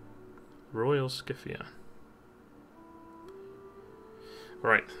 Royal Scythia.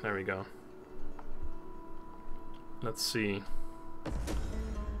 Right, there we go. Let's see.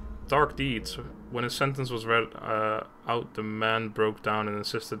 Dark deeds. When his sentence was read out, the man broke down and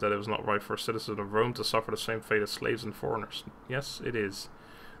insisted that it was not right for a citizen of Rome to suffer the same fate as slaves and foreigners. Yes, it is.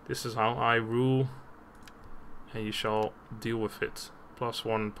 This is how I rule, and you shall deal with it.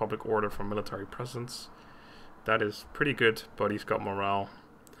 +1 public order from military presence. That is pretty good, but he's got morale.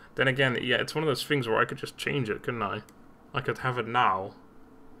 Then again, yeah, it's one of those things where I could just change it, couldn't I? I could have it now,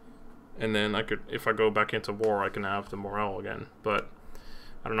 and then I could, if I go back into war, I can have the morale again. But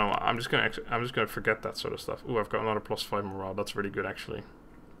I don't know. I'm just gonna forget that sort of stuff. Ooh, I've got another +5 morale. That's really good, actually.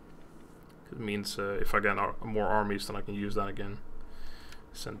 It means if I get more armies, then I can use that again.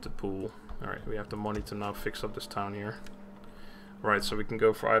 Send to pool. Alright, we have the money to now fix up this town here. Right, so we can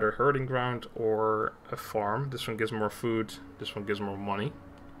go for either herding ground or a farm. This one gives more food. This one gives more money.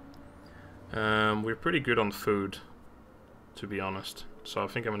 We're pretty good on food, to be honest. So I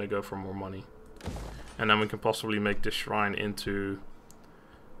think I'm going to go for more money. And then we can possibly make this shrine into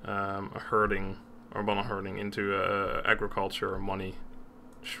a herding, or well, not herding, into a agriculture or money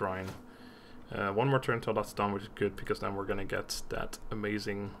shrine. One more turn until that's done, which is good, because then we're going to get that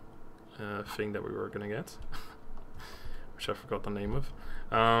amazing thing that we were going to get. Which I forgot the name of.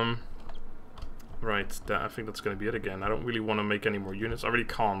 Right, I think that's going to be it again. I don't really want to make any more units. I really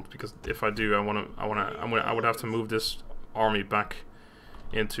can't, because if I do, I would have to move this army back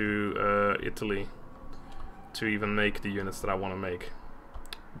into Italy to even make the units that I want to make.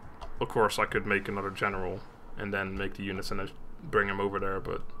 Of course, I could make another general and then make the units and then bring them over there,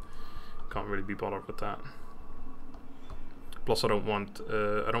 but can't really be bothered with that. Plus, I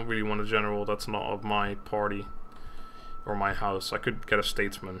don't really want a general that's not of my party or my house. I could get a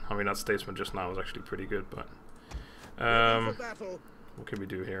statesman. I mean, that statesman just now was actually pretty good, but what can we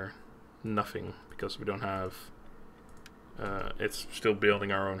do here? Nothing, because we don't have. It's still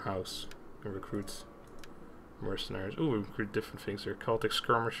building our own house. We can recruit mercenaries. Ooh, we recruit different things here. Celtic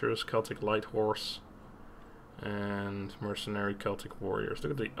skirmishers, Celtic light horse, and mercenary Celtic warriors.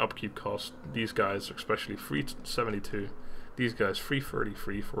 Look at the upkeep cost. These guys are especially 372. These guys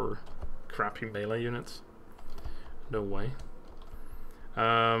 333 for crappy melee units. No way.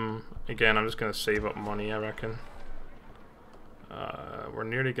 Again, I'm just gonna save up money, I reckon. We're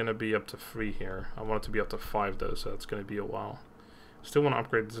nearly gonna be up to 3 here. I want it to be up to 5 though, so it's gonna be a while. Still want to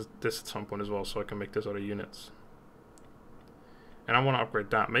upgrade this at some point as well, so I can make those other units. And I want to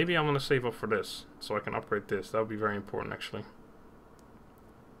upgrade that. Maybe I'm gonna save up for this, so I can upgrade this. That would be very important, actually.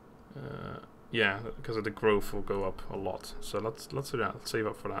 Yeah, because of the growth will go up a lot. So let's do that. Let's save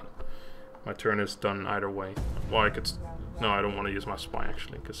up for that. My turn is done either way. Well, I could. No, I don't want to use my spy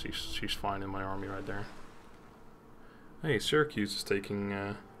actually, because she's fine in my army right there. Hey, Syracuse is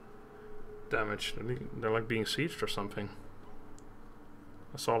taking damage. They're like being sieged or something.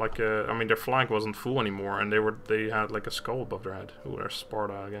 I saw like I mean, their flag wasn't full anymore, and they had like a skull above their head. Ooh, there's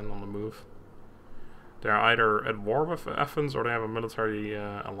Sparta again on the move. They're either at war with Athens or they have a military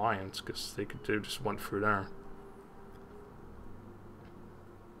alliance, because they just went through there.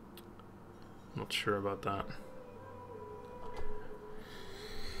 Not sure about that.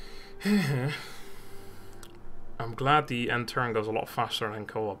 I'm glad the end turn goes a lot faster than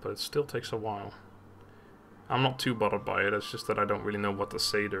co-op, but it still takes a while. I'm not too bothered by it, it's just that I don't really know what to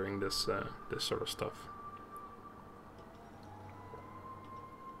say during this this sort of stuff.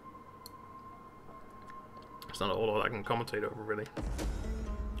 It's not a whole lot I can commentate over, really.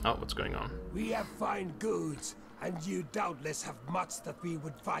 Oh, what's going on? We have fine goods, and you doubtless have much that we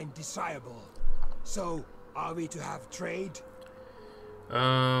would find desirable. So, are we to have trade?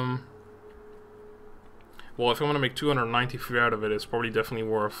 Well, if I want to make 293 out of it, it's probably definitely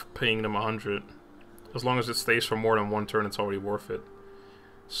worth paying them 100. As long as it stays for more than 1 turn, it's already worth it.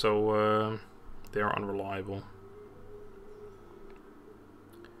 So, they are unreliable.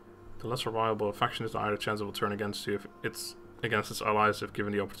 The less reliable a faction is, the higher the chance it will turn against you if it's against its allies if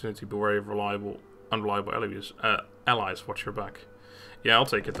given the opportunity. Beware of unreliable allies. Watch your back. Yeah, I'll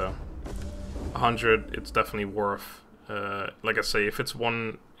take it though. 100, it's definitely worth. Like I say, if it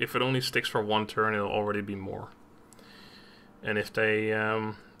only sticks for 1 turn, it'll already be more. And if they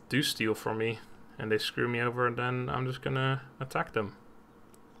do steal from me and they screw me over, then I'm just gonna attack them,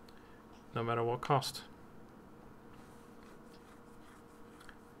 no matter what cost.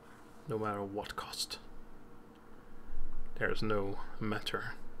 No matter what cost. There's no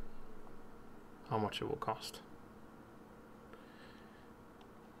matter how much it will cost.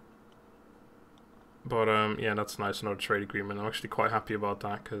 But yeah, that's nice, another trade agreement. I'm actually quite happy about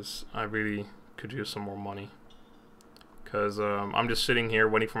that, because I really could use some more money. Because I'm just sitting here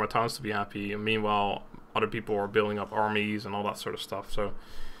waiting for my towns to be happy, and meanwhile other people are building up armies and all that sort of stuff. So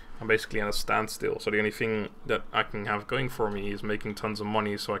I'm basically at a standstill. So the only thing that I can have going for me is making tons of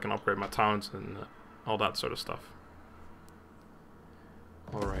money so I can upgrade my towns and all that sort of stuff.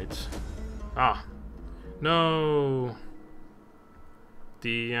 Alright. Ah. No!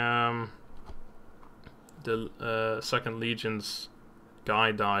 The 2nd Legion's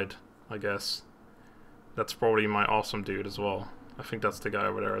guy died, I guess. That's probably my awesome dude as well. I think that's the guy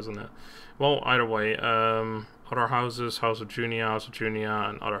over there, isn't it? Well, either way, other houses, House of Junia,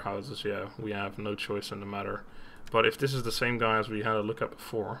 and other houses, yeah, we have no choice in the matter. But if this is the same guy as we had a look at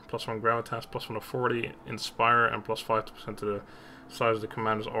before, +1 gravitas, +1 of 40, inspire, and +5% to the size of the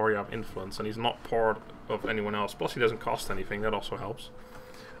commander's area of influence, and he's not part of anyone else. Plus, he doesn't cost anything, that also helps.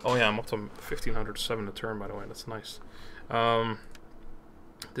 Oh yeah, I'm up to 1507 a turn, by the way, that's nice.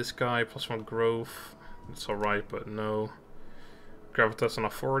 This guy, +1 growth, it's alright, but no. Gravitas and a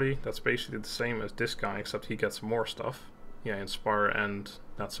 40, that's basically the same as this guy, except he gets more stuff. Yeah, inspire and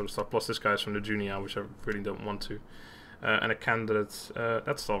that sort of stuff. Plus this guy's from the Junia, which I really don't want to. And a candidate,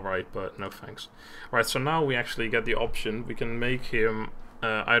 that's alright, but no thanks. Alright, so now we actually get the option. We can make him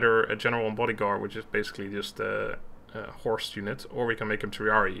either a general and bodyguard, which is basically just a horse unit, or we can make him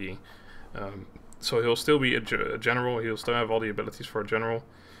Triarii. So he'll still be a general, he'll still have all the abilities for a general,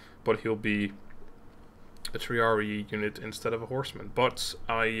 but he'll be a Triarii unit instead of a horseman. But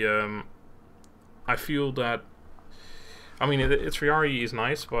I feel that, I mean, Triarii is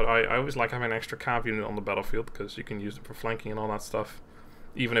nice, but I always like having an extra cav unit on the battlefield, because you can use it for flanking and all that stuff.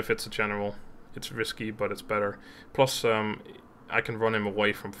 Even if it's a general, it's risky, but it's better. Plus, I can run him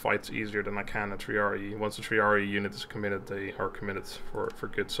away from fights easier than I can a Triarii. Once a Triarii unit is committed, they are committed for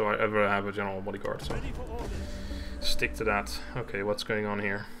good. So I ever have a general bodyguard, so stick to that. Okay, what's going on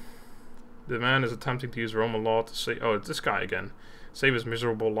here? The man is attempting to use Roman law to say, oh, it's this guy again. Save his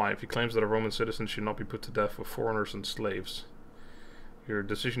miserable life. He claims that a Roman citizen should not be put to death with foreigners and slaves. Your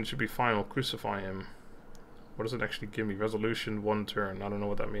decision should be final. Crucify him. What does it actually give me? Resolution 1 turn. I don't know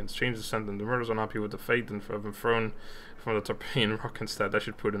what that means. Change the sentence. The murderers are unhappy with the fate and have been thrown from the Tarpeian rock instead. That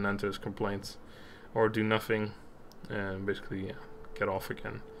should put an end to his complaints. Or do nothing. And basically, yeah, get off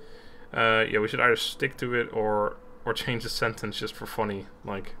again. Yeah, we should either stick to it or change the sentence just for funny.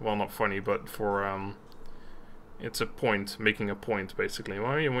 Like, well, not funny, but for, it's a point. Making a point, basically.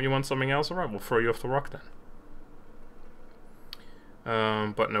 Well, when you want something else, alright, we'll throw you off the rock then.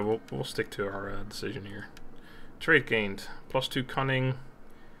 But no, we'll stick to our decision here. Trade gained. +2 cunning.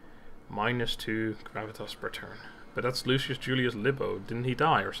 -2 gravitas per turn. But that's Lucius Julius Libo. Didn't he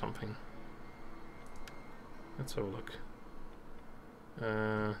die or something? Let's have a look.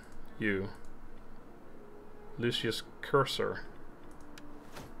 You. Lucius Cursor.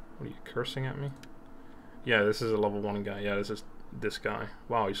 What are you cursing at me? Yeah, this is a level 1 guy. Yeah, this is this guy.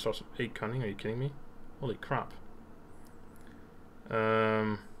 Wow, he starts with 8 cunning. Are you kidding me? Holy crap.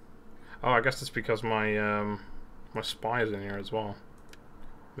 Oh, I guess that's because my my spy is in here as well.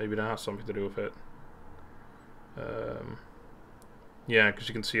 Maybe that has something to do with it. Yeah, because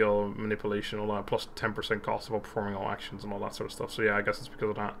you can see all manipulation, all that, plus 10% cost of performing all actions and all that sort of stuff. So yeah, I guess it's because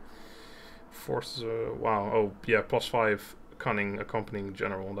of that. Forces, wow, oh yeah, +5 cunning accompanying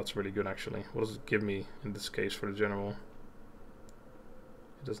general. That's really good actually. What does it give me in this case for the general?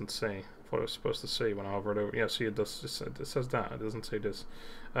 It doesn't say. What I was supposed to say when I hovered over. Yeah, see, it does. It says that. It doesn't say this.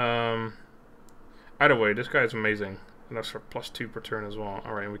 Either way, this guy is amazing, and that's for +2 per turn as well.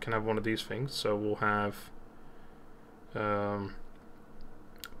 All right, and we can have one of these things. So we'll have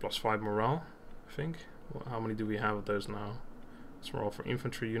 +5 morale, I think. Well, how many do we have of those now? It's morale for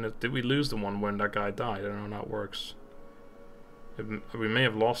infantry units. Did we lose the one when that guy died? I don't know how that works. We may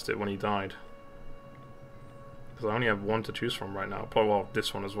have lost it when he died. Because I only have one to choose from right now. Well,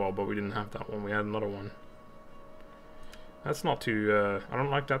 this one as well, but we didn't have that one. We had another one. That's not too... I don't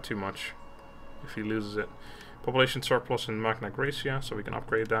like that too much. If he loses it. Population surplus in Magna Graecia, so we can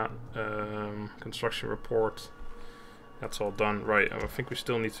upgrade that. Construction report. That's all done. Right, I think we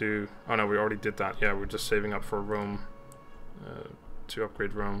still need to... Oh no, we already did that. Yeah, we're just saving up for Rome. To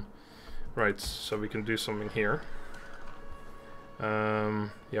upgrade Rome. Right, so we can do something here.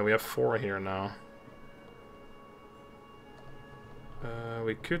 Yeah, we have 4 here now.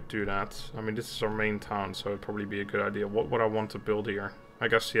 We could do that. I mean, this is our main town, so it'd probably be a good idea. What would I want to build here? I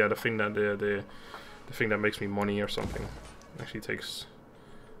guess, yeah, the thing that the thing that makes me money or something actually takes.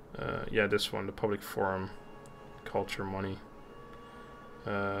 Yeah, this one, the public forum, culture, money,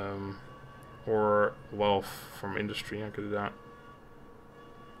 or wealth from industry. I could do that.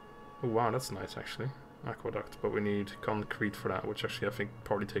 Oh wow, that's nice actually. Aqueduct, but we need concrete for that, which actually I think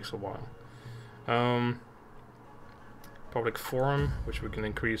probably takes a while. Public forum, which we can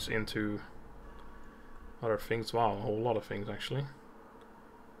increase into other things. Wow, a whole lot of things actually.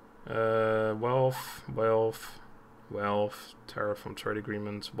 Wealth, tariff from trade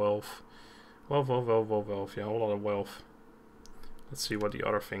agreements, wealth. Yeah, a whole lot of wealth. Let's see what the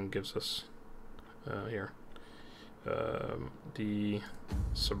other thing gives us here. The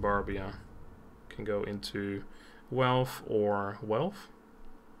suburbia can go into wealth or wealth.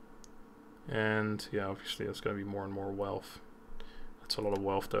 And yeah, obviously it's going to be more and more wealth. That's a lot of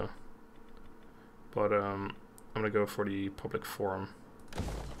wealth though. But I'm going to go for the public forum.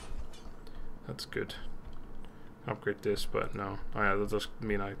 That's good. Upgrade this, but no. Oh yeah, that does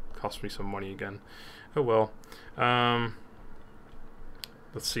mean it cost me some money again. Oh well.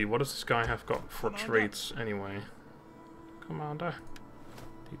 Let's see, what does this guy have got for traits anyway? Commander.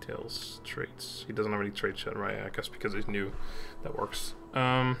 Details, traits. He doesn't have any traits yet, right? I guess because he's new. That works.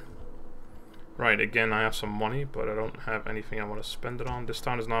 Right, again, I have some money, but I don't have anything I want to spend it on. This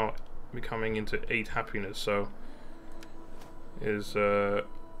town is now becoming into 8 happiness, so it is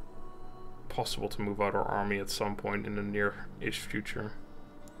possible to move out our army at some point in the near-ish future.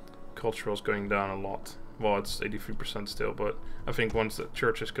 Cultural is going down a lot. Well, it's 83% still, but I think once the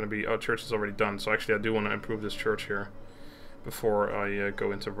church is going to be... Oh, church is already done, so actually I do want to improve this church here before I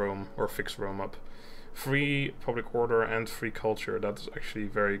go into Rome, or fix Rome up. Free public order and free culture, that's actually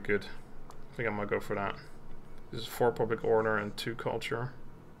very good. I think I'm going to go for that. This is 4 public order and 2 culture.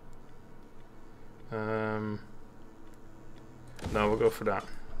 No, we'll go for that.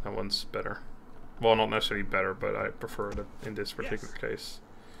 That one's better. Well, not necessarily better, but I prefer it in this particular case.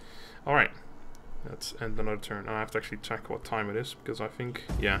 Alright. Let's end another turn. I have to actually check what time it is, because I think,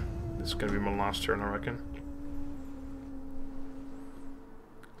 yeah, this is going to be my last turn, I reckon.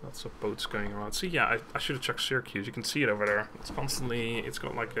 Lots of boats going around. See, yeah, I should have checked Syracuse. You can see it over there. It's constantly, it's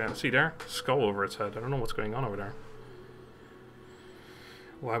got like a, see there? Skull over its head. I don't know what's going on over there.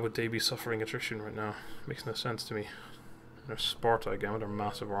 Why would they be suffering attrition right now? Makes no sense to me. There's Sparta again with their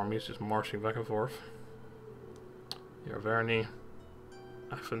massive armies just marching back and forth. Verni.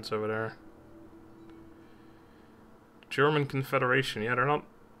 Athens over there. German Confederation. Yeah, they're not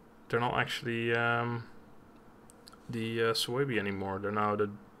actually the Suebi anymore. They're now the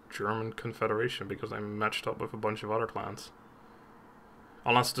German Confederation because they matched up with a bunch of other clans.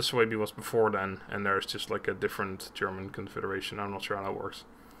 Unless the Suebi was before then, and there's just like a different German Confederation. I'm not sure how that works.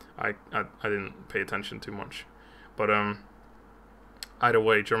 I didn't pay attention too much, but either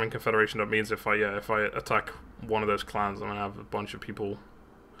way, German Confederation. That means if I attack one of those clans, I'm gonna have a bunch of people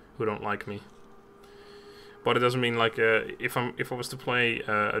who don't like me. But it doesn't mean like if I was to play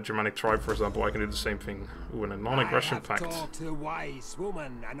a Germanic tribe, for example, I can do the same thing with a non-aggression pact. I have talked to a wise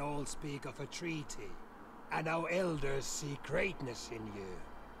woman, and all speak of a treaty, and our elders see greatness in you.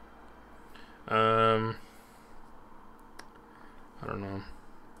 I don't know.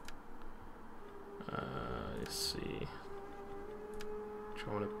 Let's see. Do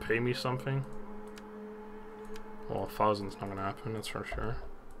you want to pay me something? Well, 1,000's not gonna happen, that's for sure.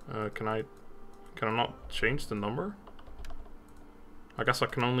 Can I not change the number? I guess I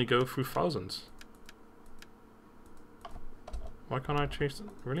can only go through thousands. Why can't I change the...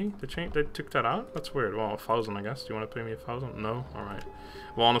 Really? They took that out? That's weird. Well, 1,000 I guess. Do you want to pay me 1,000? No? Alright.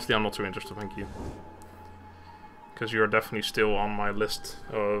 Well, honestly, I'm not too interested, thank you. Because you are definitely still on my list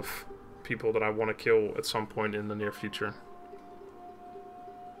of people that I want to kill at some point in the near future.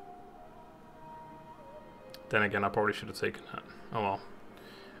 Then again, I probably should have taken that. Oh well.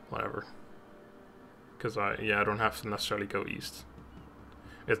 Whatever. Because I don't have to necessarily go east.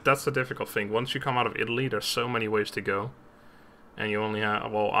 That's the difficult thing. Once you come out of Italy, there's so many ways to go. And you only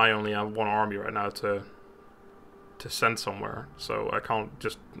have, well, I only have one army right now to send somewhere. So I can't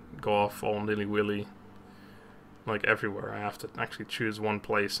just go off all nilly-willy, like everywhere. I have to actually choose one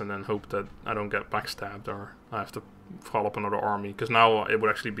place and then hope that I don't get backstabbed or I have to call up another army. Because now it would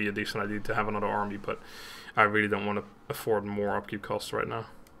actually be a decent idea to have another army, but I really don't want to afford more upkeep costs right now.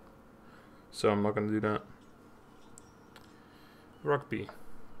 So I'm not going to do that. Rugby.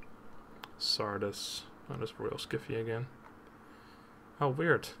 Sardis. Oh, that's Royal Skiffy again. How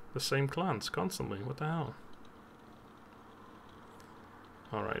weird. The same clans constantly. What the hell?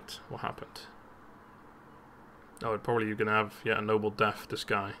 Alright, what happened? Oh, probably you're going to have, yeah, a noble death, this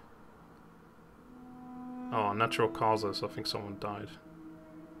guy. Oh, natural causes. I think someone died.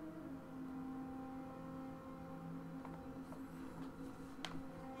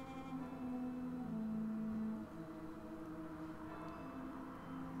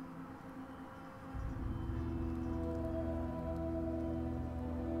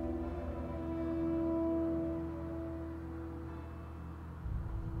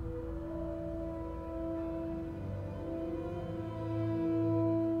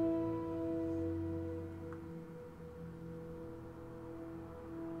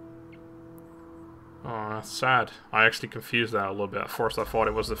 Sad. I actually confused that a little bit. At first I thought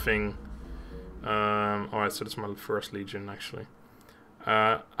it was the thing. Alright, so this is my first legion actually.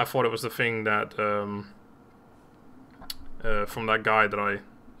 I thought it was the thing that from that guy that I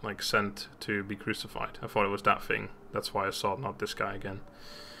like sent to be crucified. I thought it was that thing. That's why I saw it, not this guy again.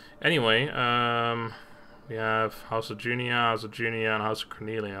 Anyway, we have House of Junia, and House of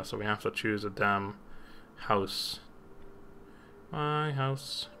Cornelia, so we have to choose a damn house. My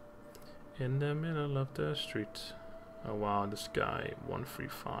house. In the middle of the street. Oh wow, this guy,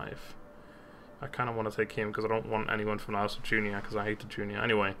 135. I kind of want to take him because I don't want anyone from the House of Junia because I hate the Junia.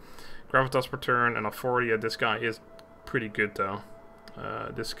 Anyway, gravitas per turn and authority. Yeah, this guy is pretty good though.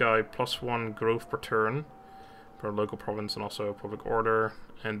 This guy +1 growth per turn per local province and also public order.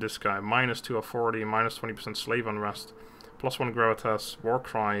 And this guy -2 authority, -20% slave unrest, +1 gravitas, war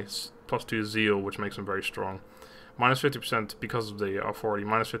cries, +2 zeal, which makes him very strong. -50% because of the authority,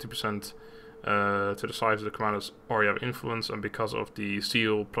 -50% to the size of the commander's area of influence, and because of the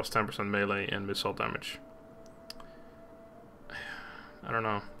seal, +10% melee and missile damage. I don't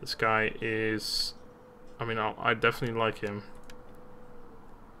know. This guy is... I mean, I definitely like him.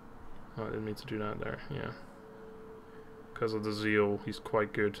 Oh, I didn't mean to do that there, yeah. Because of the zeal, he's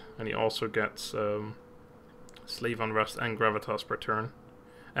quite good. And he also gets slave unrest and gravitas per turn.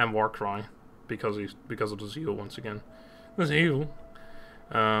 And war cry. Because of the zeal once again. The zeal.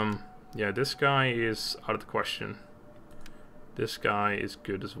 Yeah, this guy is out of the question. This guy is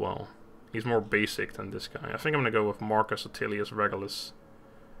good as well. He's more basic than this guy. I think I'm gonna go with Marcus Atilius Regulus.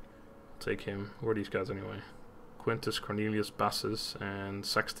 Take him. Who are these guys anyway? Quintus Cornelius Bassus and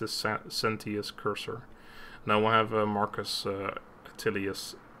Sextus Sentius Cursor. Now we'll have Marcus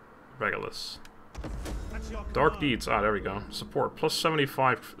Atilius Regulus. Dark Deeds, there we go. Support,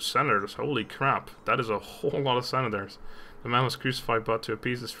 +75 senators, holy crap. That is a whole lot of senators. The man was crucified, but to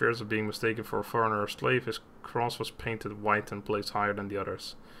appease his fears of being mistaken for a foreigner or slave, his cross was painted white and placed higher than the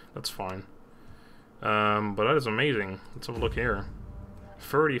others. That's fine. But that is amazing. Let's have a look here.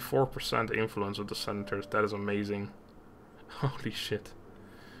 34% influence with the senators. That is amazing. Holy shit.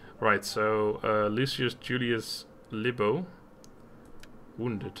 Right, so Lucius Julius Libo.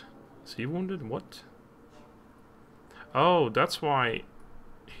 Wounded. Is he wounded? What? Oh, that's why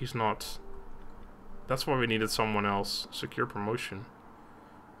he's not. That's why we needed someone else. Secure promotion.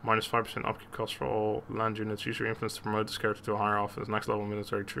 Minus 5% upkeep cost for all land units. Use your influence to promote this character to a higher office. Next level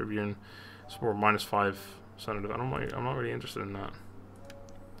military tribune. Support minus 5 senators. I'm not really interested in that.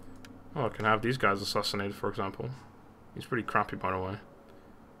 Oh, I can have these guys assassinated, for example. He's pretty crappy, by the way.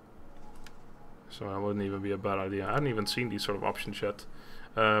 So that wouldn't even be a bad idea. I hadn't even seen these sort of options yet.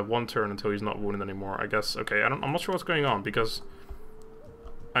 1 turn until he's not wounded anymore. I guess. Okay, I'm not sure what's going on because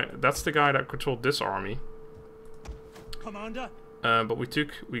that's the guy that controlled this army. Commander. But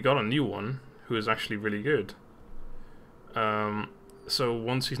we got a new one who is actually really good. So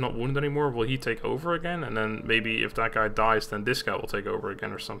once he's not wounded anymore, will he take over again? And then maybe if that guy dies, then this guy will take over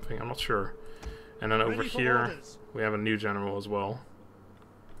again or something. I'm not sure. And then over here, we have a new general as well.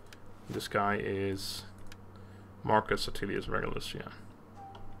 This guy is Marcus Atilius Regulus, yeah.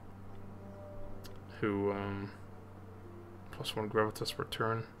 Who, +1 gravitas per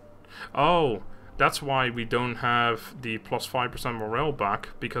turn. Oh! That's why we don't have the +5% morale back,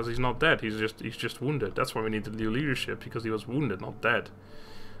 because he's not dead. He's just wounded. That's why we need the new leadership, because he was wounded, not dead.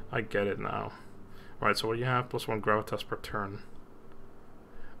 I get it now. Right, so what do you have? +1 gravitas per turn.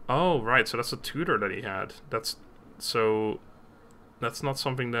 Oh, right, so that's a tutor that he had. That's not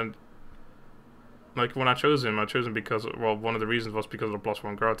something that, like, when I chose him because, well, one of the reasons was because of the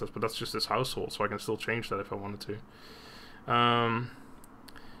 +1 gravitas, but that's just his household, so I can still change that if I wanted to.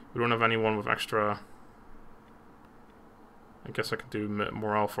 We don't have anyone with extra. I guess I could do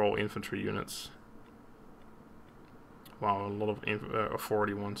morale for all infantry units. Wow, a lot of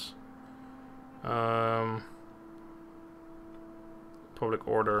authority ones. Public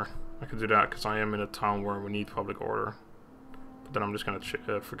order. I could do that because I am in a town where we need public order. But then I'm just gonna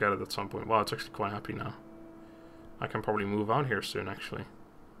forget it at some point. Wow, it's actually quite happy now. I can probably move out here soon. Actually,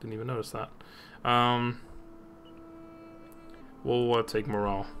 didn't even notice that. We'll take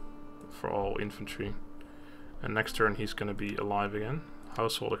morale for all infantry, and next turn he's gonna be alive again.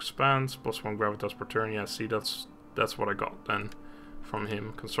 Household expands, +1 gravitas per turn. Yeah, see, that's what I got then from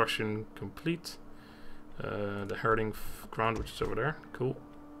him. Construction complete. The herding ground, which is over there. Cool.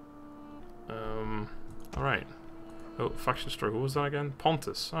 All right. Oh, faction story. Who was that again?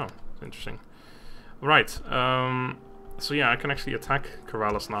 Pontus. Oh, interesting. Right. So yeah, I can actually attack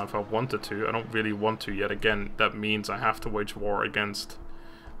Corvallis now if I wanted to. I don't really want to yet. Again, that means I have to wage war against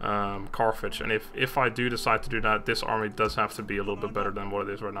Carthage, and if I do decide to do that, this army does have to be a little bit better than what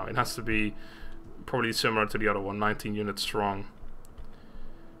it is right now. It has to be probably similar to the other one, 19 units strong.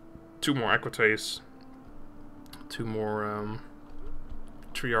 2 more Equites, 2 more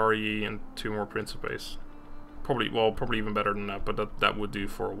Triarii, and 2 more Principes. Probably even better than that, but that would do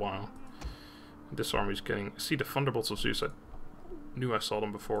for a while. This army is getting... See, the Thunderbolts of Zeus, I knew I saw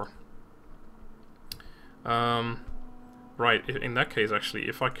them before. Right, in that case, actually,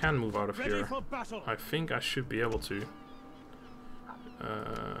 if I can move out of here, I think I should be able to.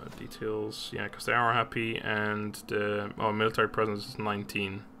 Details, yeah, because they are happy, and the military presence is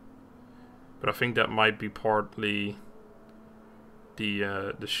 19. But I think that might be partly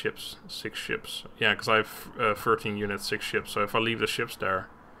the ships, 6 ships. Yeah, because I have 13 units, 6 ships. So if I leave the ships there,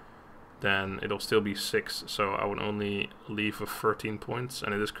 then it'll still be 6. So I would only leave with 13 points,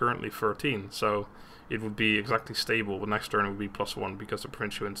 and it is currently 13. So it would be exactly stable, but next turn it would be +1 because the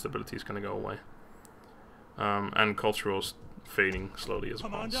provincial instability is going to go away. And cultural is fading slowly as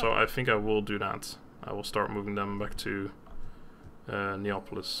well. So I think I will do that. I will start moving them back to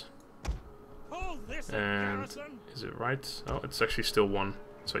Neapolis. And is it right? Oh, it's actually still 1,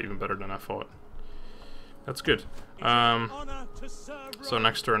 so even better than I thought. That's good. So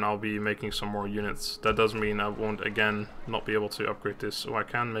next turn I'll be making some more units. That does mean I won't again not be able to upgrade this. So I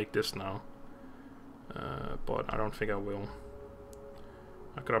can make this now. But I don't think I will.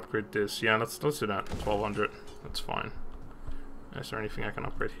 I could upgrade this. Yeah, let's do that. 1200. That's fine. Is there anything I can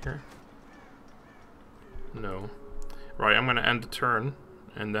upgrade here? No. Right, I'm going to end the turn,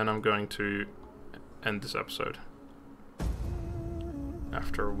 and then I'm going to end this episode.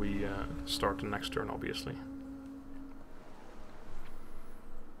 After we start the next turn, obviously.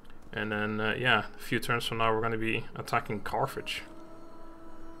 And then, yeah, a few turns from now we're going to be attacking Carthage.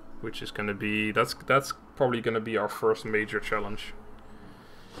 Which is going to be... That's probably going to be our first major challenge.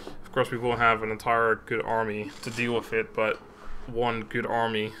 Of course, we will have an entire good army to deal with it, but one good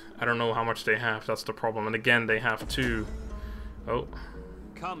army. I don't know how much they have, that's the problem. And again, they have 2. Oh.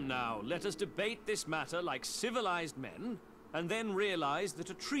 Come now, let us debate this matter like civilized men, and then realize that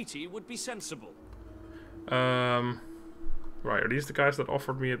a treaty would be sensible. Right, are these the guys that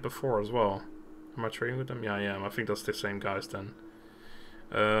offered me it before as well? Am I trading with them? Yeah, I am. I think that's the same guys then.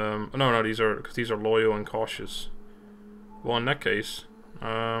 No, these are loyal and cautious. Well, in that case,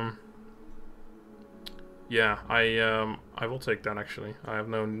 yeah, I will take that actually. I have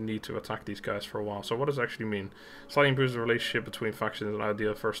no need to attack these guys for a while. So what does it actually mean? Slightly improves the relationship between factions is an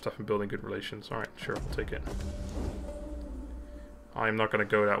ideal first step in building good relations. Alright, sure, I'll take it. I'm not going to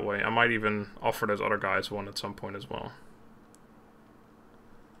go that way. I might even offer those other guys one at some point as well.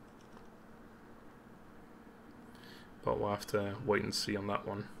 But we'll have to wait and see on that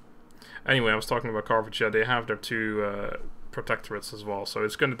one. Anyway, I was talking about Carthage. Yeah, they have their 2 protectorates as well. So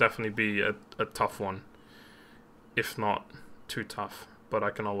it's going to definitely be a tough one. If not too tough. But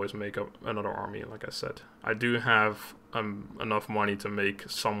I can always make up another army, like I said. I do have enough money to make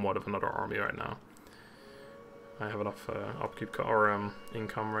somewhat of another army right now. I have enough upkeep or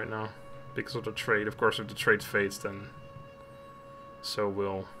income right now because of the trade. Of course, if the trade fades, then so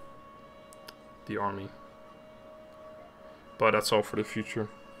will the army. But that's all for the future.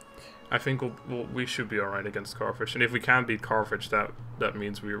 I think we should be alright against Carthage, and if we can beat Carthage, that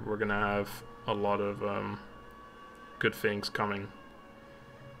means we're gonna have a lot of good things coming.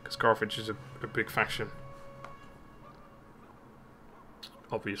 Because Carthage is a big faction,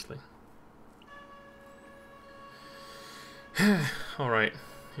 obviously. Alright,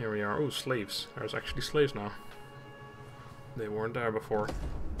 here we are. Oh, slaves. There's actually slaves now. They weren't there before.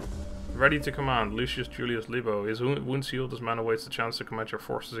 Ready to command, Lucius Julius Libo. His wounds healed, this man awaits the chance to command your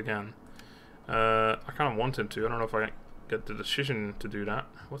forces again. I kind of want him to. I don't know if I get the decision to do that.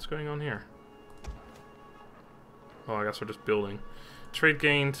 What's going on here? Oh, I guess we're just building. Trade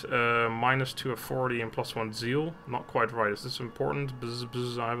gained -2 of 40 and +1 zeal. Not quite right. Is this important? Bzz,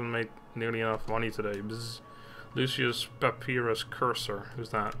 bzz, I haven't made nearly enough money today. Bzz. Lucius Papyrus Cursor.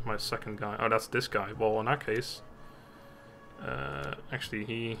 Who's that? My second guy. Oh, that's this guy. Well, in that case, actually,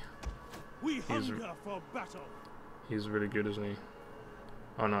 he's really good, isn't he?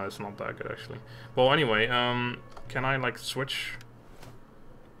 Oh no, it's not that good actually. Well, anyway, can I like switch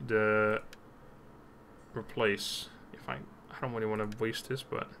the replace? If I don't really want to waste this,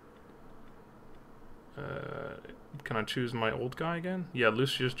 but can I choose my old guy again? Yeah,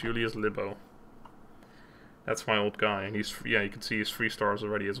 Lucius Julius Libo. That's my old guy, and he's, yeah, you can see he's 3 stars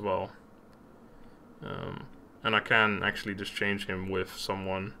already as well. And I can actually just change him with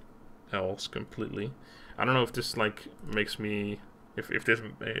someone else completely. I don't know if this like makes me, if this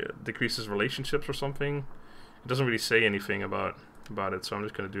decreases relationships or something. It doesn't really say anything about it, so I'm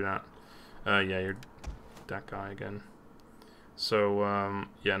just gonna do that. Yeah, you're that guy again. So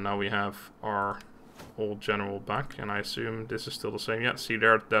yeah, now we have our old general back, and I assume this is still the same. Yeah, see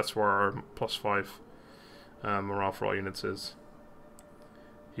there, that's where our +5 morale for all units is.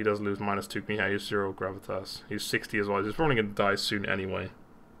 He does lose -2. Yeah, he's 0 gravitas. He's 60 as well. He's probably gonna die soon anyway.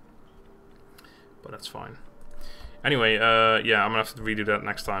 But that's fine. Anyway, yeah, I'm gonna have to redo that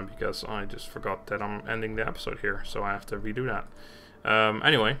next time because I just forgot that I'm ending the episode here, so I have to redo that.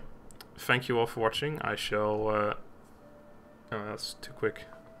 Anyway, thank you all for watching. I shall. Oh, that's too quick.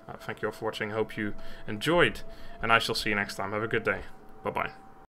 Thank you all for watching. I hope you enjoyed, and I shall see you next time. Have a good day. Bye bye.